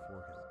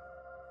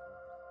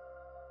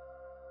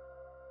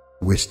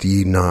 Wist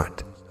ye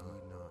not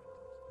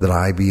that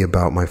I be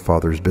about my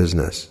Father's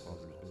business?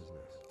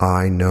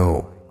 I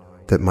know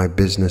that my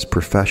business,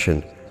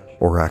 profession,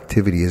 or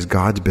activity is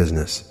God's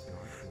business.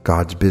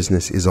 God's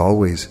business is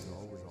always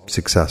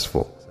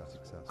successful.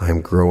 I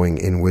am growing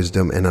in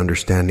wisdom and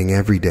understanding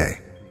every day.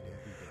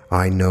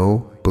 I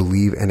know,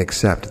 believe, and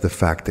accept the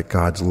fact that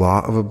God's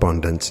law of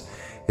abundance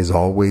is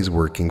always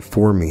working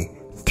for me,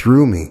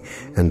 through me,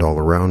 and all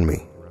around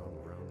me.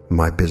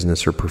 My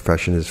business or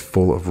profession is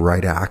full of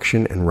right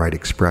action and right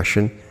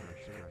expression.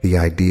 The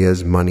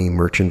ideas, money,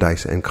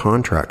 merchandise, and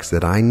contracts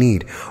that I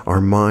need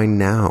are mine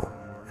now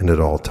and at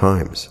all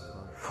times.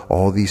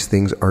 All these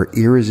things are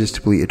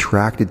irresistibly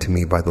attracted to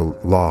me by the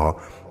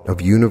law of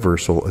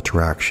universal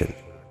attraction.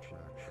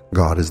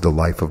 God is the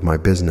life of my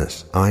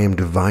business. I am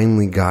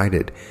divinely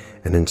guided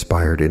and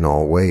inspired in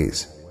all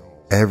ways.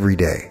 Every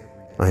day,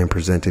 I am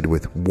presented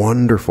with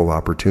wonderful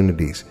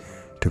opportunities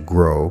to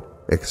grow,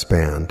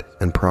 expand,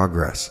 and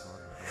progress.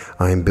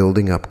 I am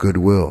building up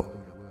goodwill.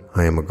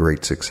 I am a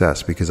great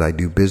success because I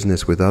do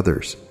business with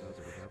others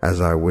as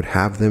I would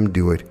have them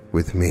do it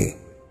with me.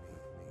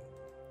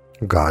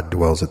 God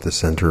dwells at the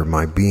center of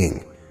my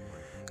being.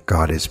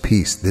 God is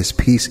peace. This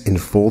peace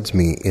enfolds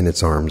me in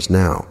its arms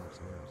now.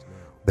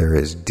 There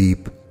is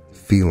deep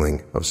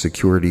feeling of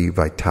security,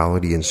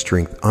 vitality, and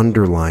strength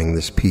underlying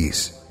this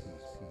peace.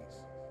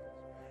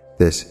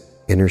 This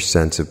inner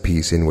sense of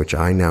peace in which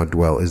I now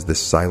dwell is the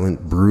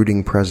silent,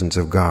 brooding presence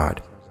of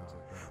God.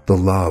 The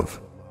love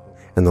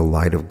and the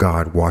light of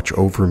God watch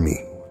over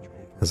me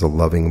as a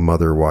loving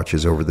mother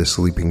watches over the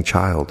sleeping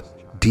child.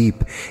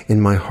 Deep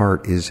in my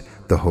heart is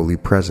the holy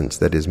presence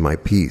that is my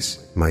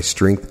peace, my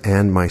strength,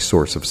 and my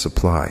source of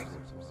supply.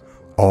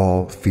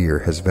 All fear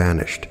has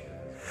vanished.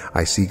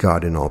 I see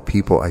God in all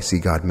people. I see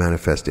God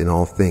manifest in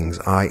all things.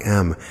 I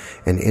am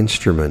an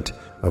instrument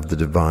of the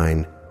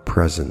divine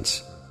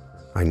presence.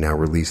 I now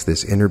release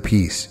this inner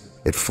peace.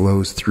 It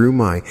flows through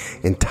my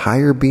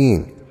entire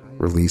being,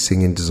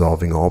 releasing and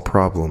dissolving all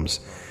problems.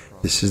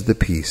 This is the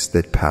peace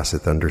that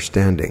passeth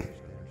understanding.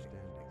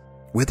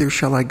 Whither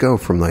shall I go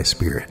from thy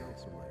spirit?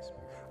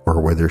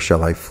 Or whither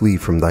shall I flee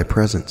from thy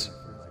presence?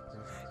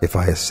 If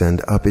I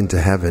ascend up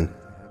into heaven,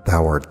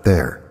 thou art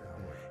there.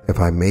 If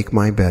I make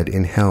my bed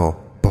in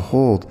hell,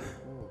 behold,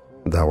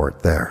 thou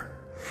art there.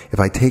 If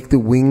I take the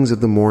wings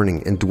of the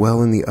morning and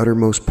dwell in the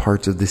uttermost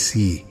parts of the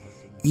sea,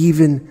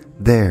 even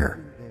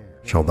there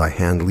shall thy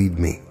hand lead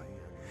me,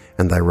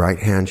 and thy right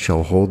hand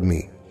shall hold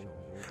me.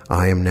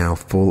 I am now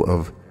full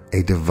of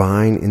a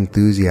divine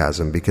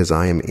enthusiasm because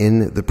I am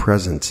in the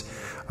presence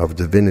of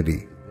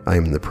divinity. I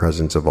am in the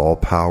presence of all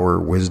power,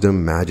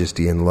 wisdom,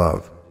 majesty, and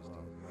love.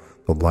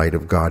 The light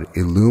of God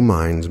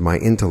illumines my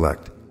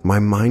intellect. My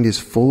mind is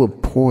full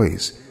of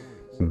poise,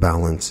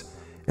 balance,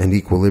 and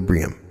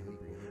equilibrium.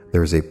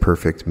 There is a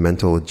perfect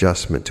mental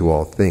adjustment to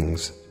all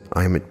things.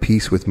 I am at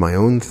peace with my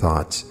own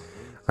thoughts.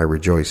 I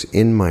rejoice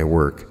in my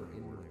work.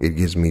 It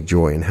gives me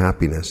joy and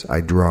happiness.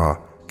 I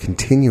draw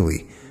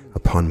continually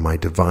upon my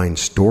divine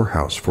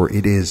storehouse, for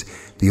it is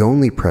the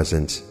only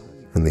presence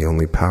and the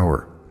only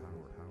power.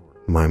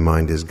 My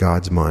mind is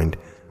God's mind.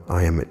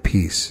 I am at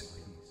peace.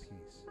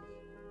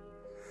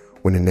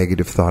 When a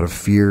negative thought of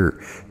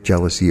fear,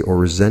 jealousy, or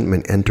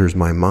resentment enters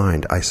my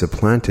mind, I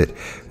supplant it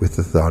with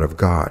the thought of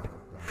God.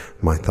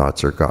 My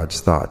thoughts are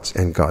God's thoughts,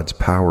 and God's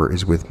power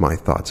is with my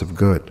thoughts of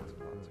good.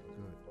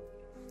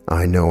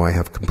 I know I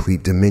have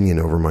complete dominion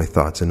over my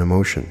thoughts and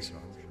emotions.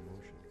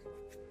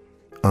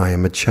 I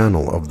am a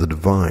channel of the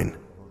divine.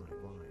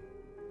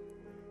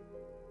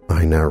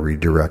 I now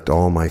redirect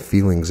all my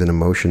feelings and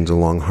emotions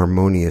along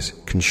harmonious,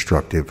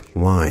 constructive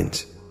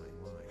lines.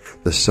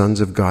 The sons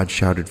of God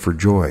shouted for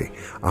joy.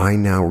 I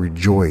now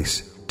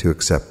rejoice to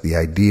accept the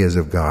ideas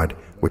of God,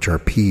 which are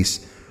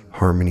peace,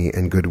 harmony,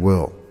 and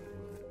goodwill.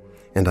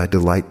 And I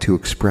delight to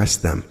express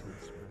them.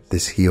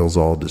 This heals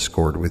all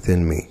discord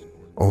within me.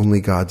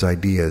 Only God's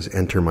ideas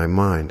enter my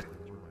mind,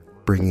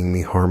 bringing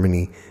me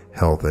harmony,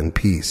 health, and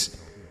peace.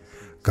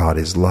 God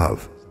is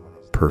love.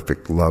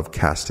 Perfect love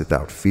casteth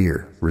out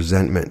fear,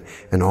 resentment,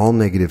 and all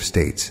negative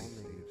states.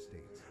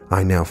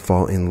 I now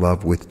fall in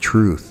love with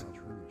truth.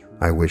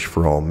 I wish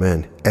for all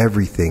men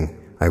everything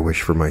I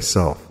wish for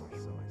myself.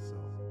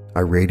 I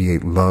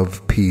radiate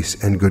love,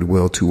 peace, and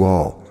goodwill to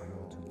all.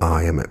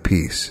 I am at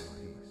peace.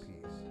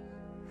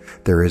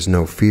 There is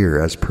no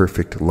fear, as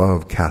perfect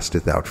love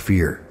casteth out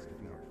fear.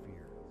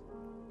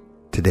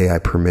 Today I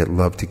permit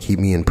love to keep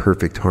me in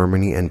perfect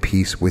harmony and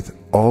peace with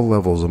all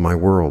levels of my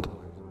world.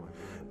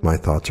 My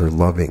thoughts are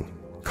loving,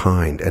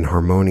 kind, and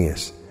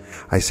harmonious.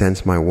 I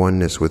sense my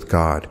oneness with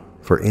God,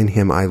 for in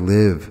Him I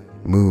live,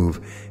 move,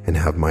 and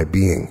have my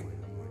being.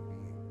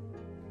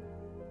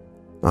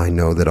 I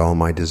know that all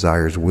my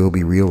desires will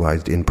be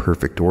realized in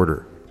perfect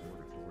order.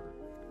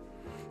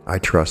 I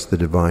trust the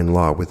divine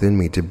law within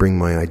me to bring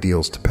my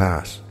ideals to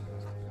pass.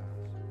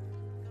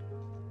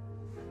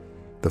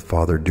 The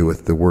Father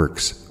doeth the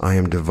works. I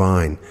am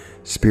divine,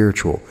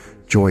 spiritual,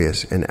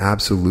 joyous, and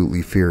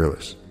absolutely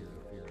fearless.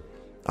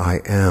 I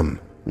am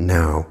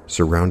now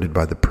surrounded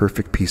by the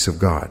perfect peace of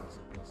God.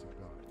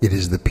 It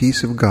is the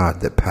peace of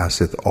God that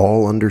passeth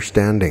all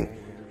understanding.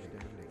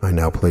 I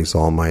now place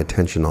all my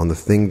attention on the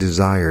thing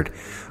desired.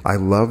 I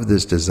love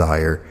this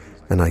desire,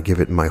 and I give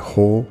it my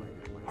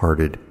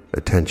wholehearted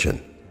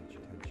attention.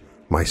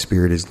 My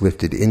spirit is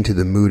lifted into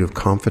the mood of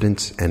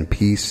confidence and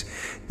peace.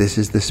 This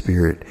is the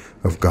Spirit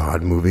of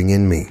God moving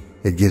in me.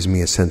 It gives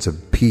me a sense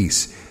of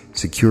peace,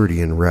 security,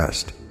 and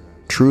rest.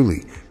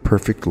 Truly,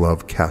 perfect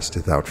love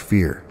casteth out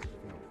fear.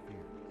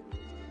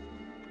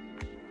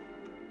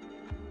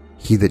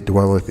 He that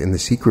dwelleth in the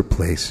secret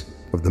place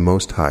of the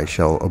Most High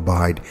shall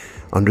abide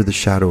under the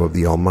shadow of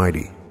the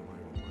Almighty.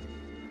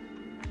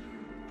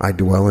 I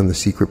dwell in the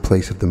secret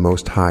place of the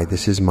Most High.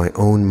 This is my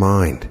own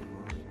mind.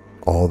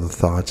 All the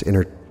thoughts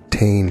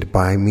entertained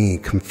by me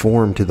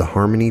conform to the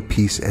harmony,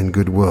 peace, and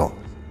goodwill.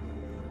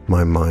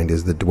 My mind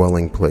is the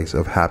dwelling place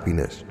of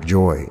happiness,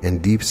 joy,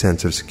 and deep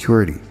sense of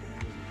security.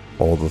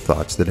 All the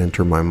thoughts that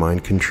enter my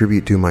mind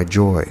contribute to my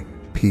joy,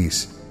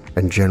 peace,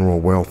 and general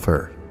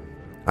welfare.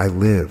 I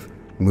live,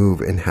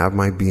 move, and have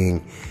my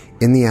being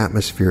in the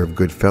atmosphere of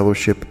good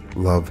fellowship,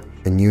 love,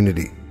 and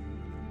unity.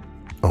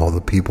 All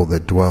the people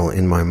that dwell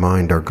in my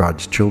mind are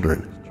God's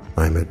children.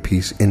 I am at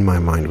peace in my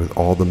mind with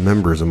all the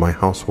members of my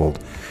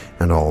household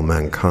and all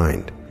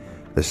mankind.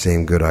 The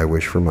same good I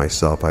wish for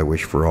myself, I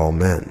wish for all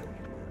men.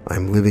 I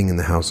am living in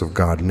the house of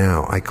God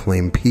now. I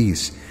claim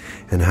peace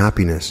and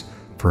happiness,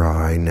 for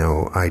I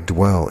know I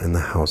dwell in the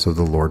house of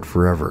the Lord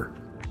forever.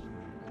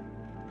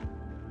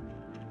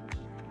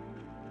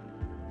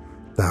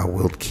 Thou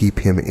wilt keep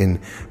him in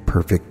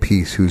perfect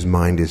peace whose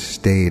mind is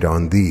stayed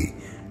on thee,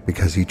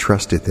 because he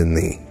trusteth in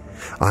thee.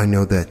 I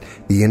know that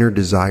the inner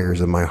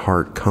desires of my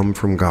heart come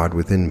from God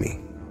within me.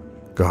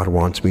 God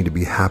wants me to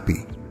be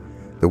happy.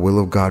 The will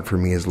of God for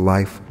me is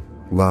life,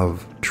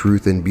 love,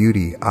 truth, and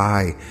beauty.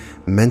 I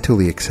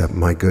mentally accept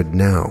my good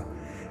now,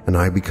 and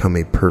I become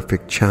a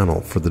perfect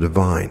channel for the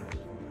divine.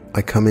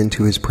 I come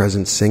into his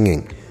presence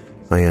singing.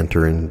 I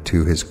enter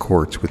into his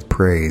courts with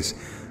praise.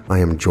 I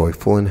am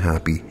joyful and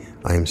happy.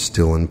 I am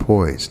still and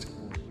poised.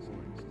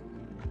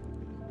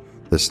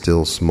 The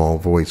still small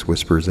voice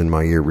whispers in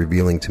my ear,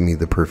 revealing to me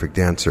the perfect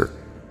answer.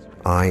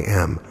 I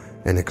am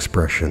an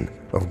expression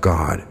of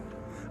God.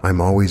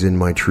 I'm always in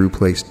my true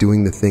place,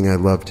 doing the thing I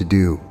love to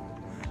do.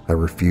 I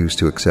refuse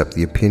to accept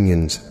the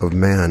opinions of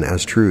man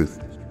as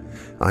truth.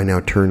 I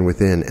now turn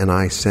within, and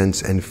I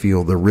sense and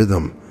feel the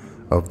rhythm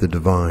of the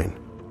divine.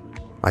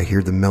 I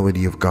hear the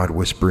melody of God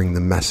whispering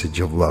the message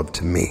of love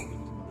to me.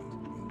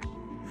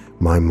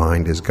 My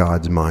mind is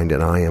God's mind,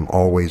 and I am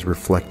always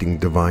reflecting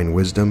divine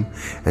wisdom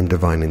and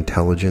divine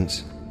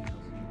intelligence.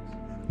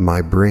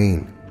 My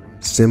brain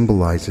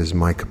symbolizes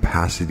my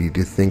capacity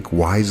to think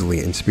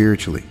wisely and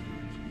spiritually.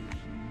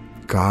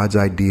 God's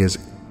ideas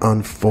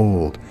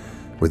unfold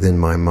within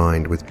my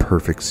mind with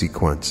perfect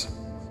sequence.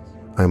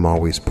 I am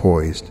always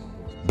poised,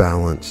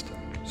 balanced,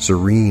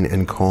 serene,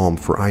 and calm,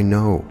 for I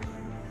know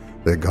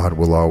that God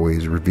will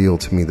always reveal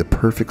to me the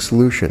perfect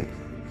solution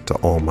to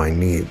all my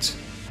needs.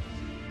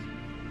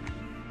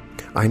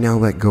 I now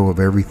let go of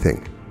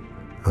everything.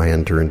 I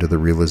enter into the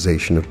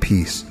realization of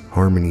peace,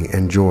 harmony,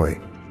 and joy.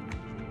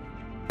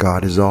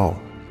 God is all,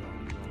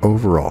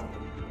 over all,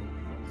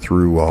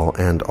 through all,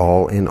 and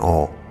all in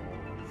all.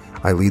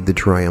 I lead the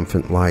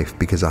triumphant life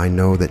because I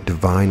know that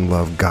divine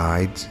love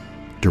guides,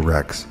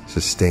 directs,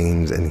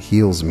 sustains, and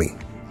heals me.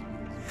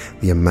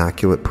 The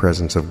immaculate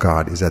presence of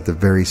God is at the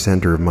very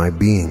center of my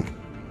being.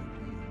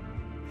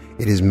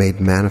 It is made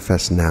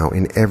manifest now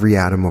in every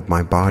atom of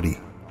my body.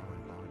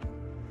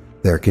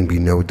 There can be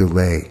no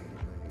delay,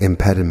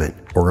 impediment,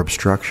 or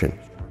obstruction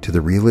to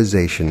the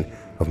realization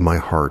of my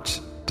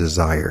heart's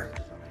desire.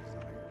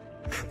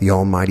 The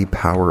almighty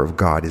power of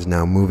God is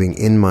now moving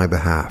in my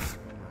behalf.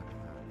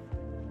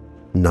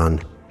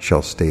 None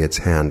shall stay its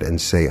hand and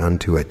say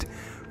unto it,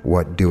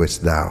 What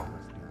doest thou?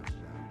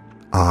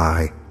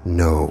 I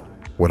know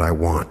what I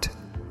want.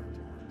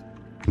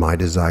 My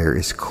desire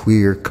is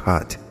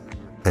clear-cut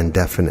and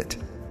definite.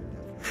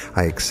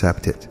 I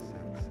accept it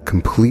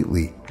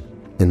completely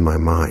in my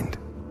mind.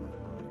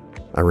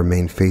 I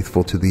remain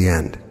faithful to the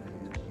end.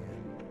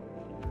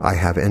 I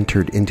have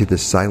entered into the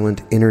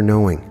silent inner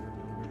knowing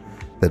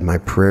that my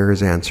prayer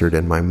is answered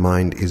and my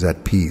mind is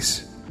at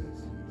peace.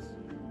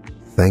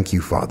 Thank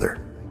you, Father.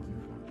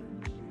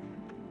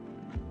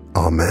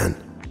 Amen.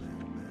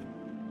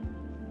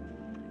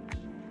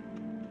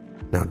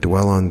 Now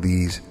dwell on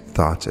these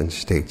thoughts and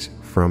states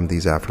from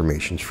these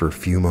affirmations for a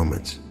few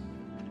moments,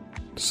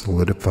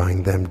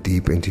 solidifying them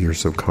deep into your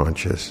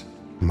subconscious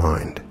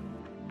mind.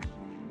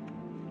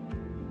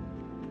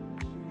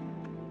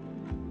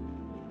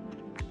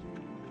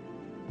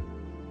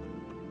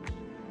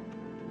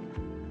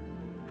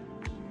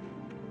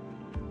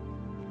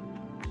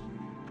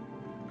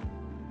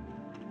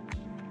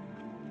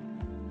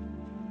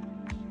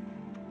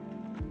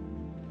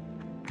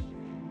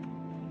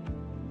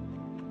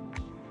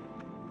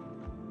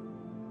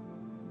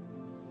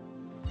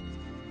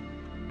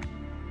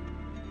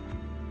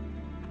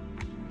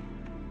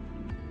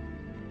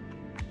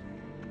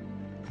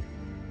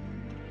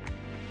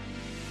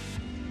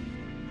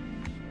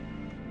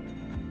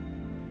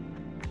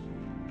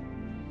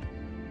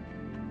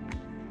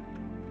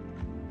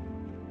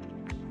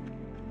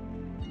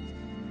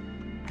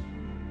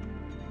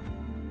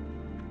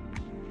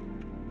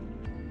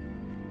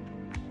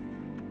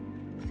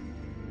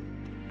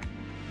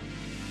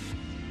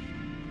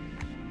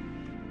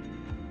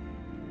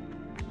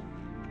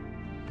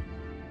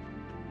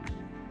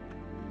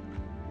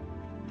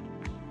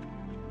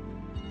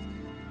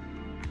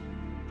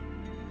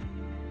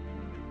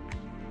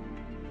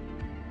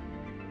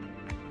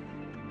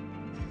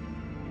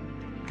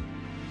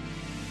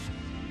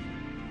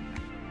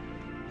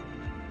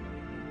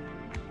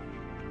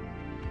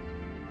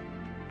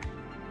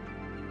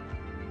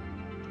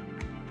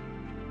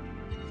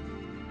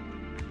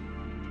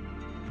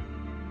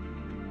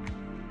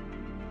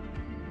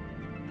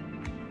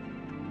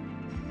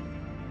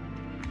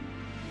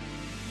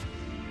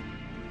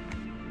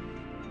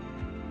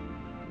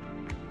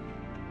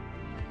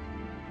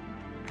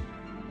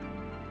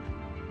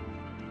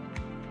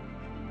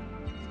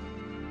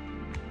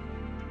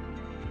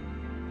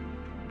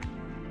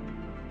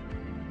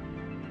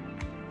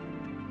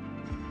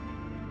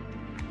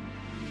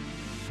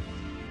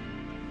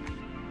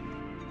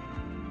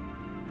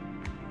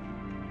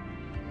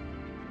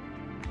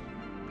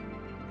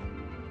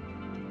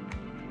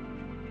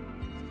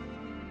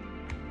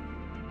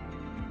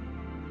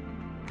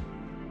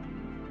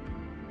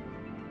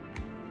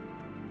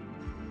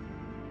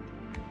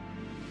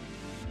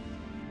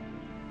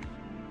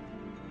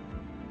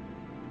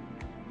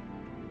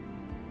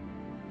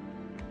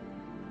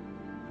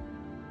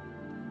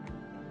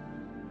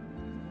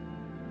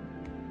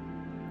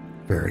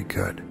 Very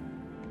good.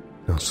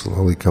 Now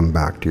slowly come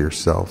back to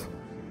yourself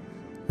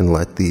and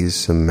let these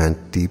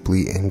cement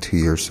deeply into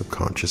your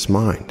subconscious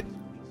mind.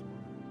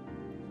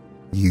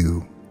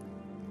 You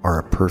are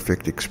a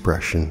perfect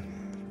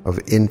expression of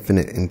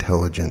infinite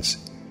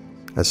intelligence,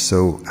 as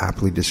so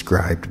aptly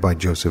described by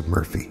Joseph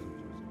Murphy.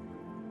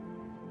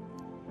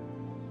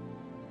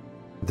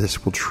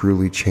 This will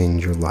truly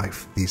change your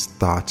life. These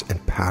thoughts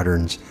and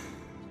patterns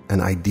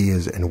and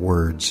ideas and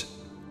words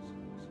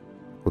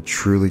will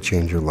truly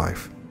change your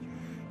life.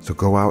 So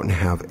go out and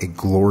have a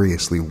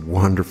gloriously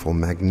wonderful,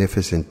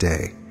 magnificent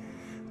day.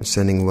 I'm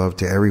sending love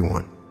to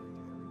everyone.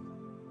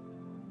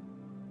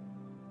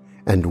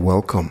 And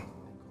welcome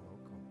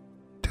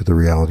to the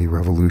Reality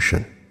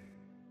Revolution.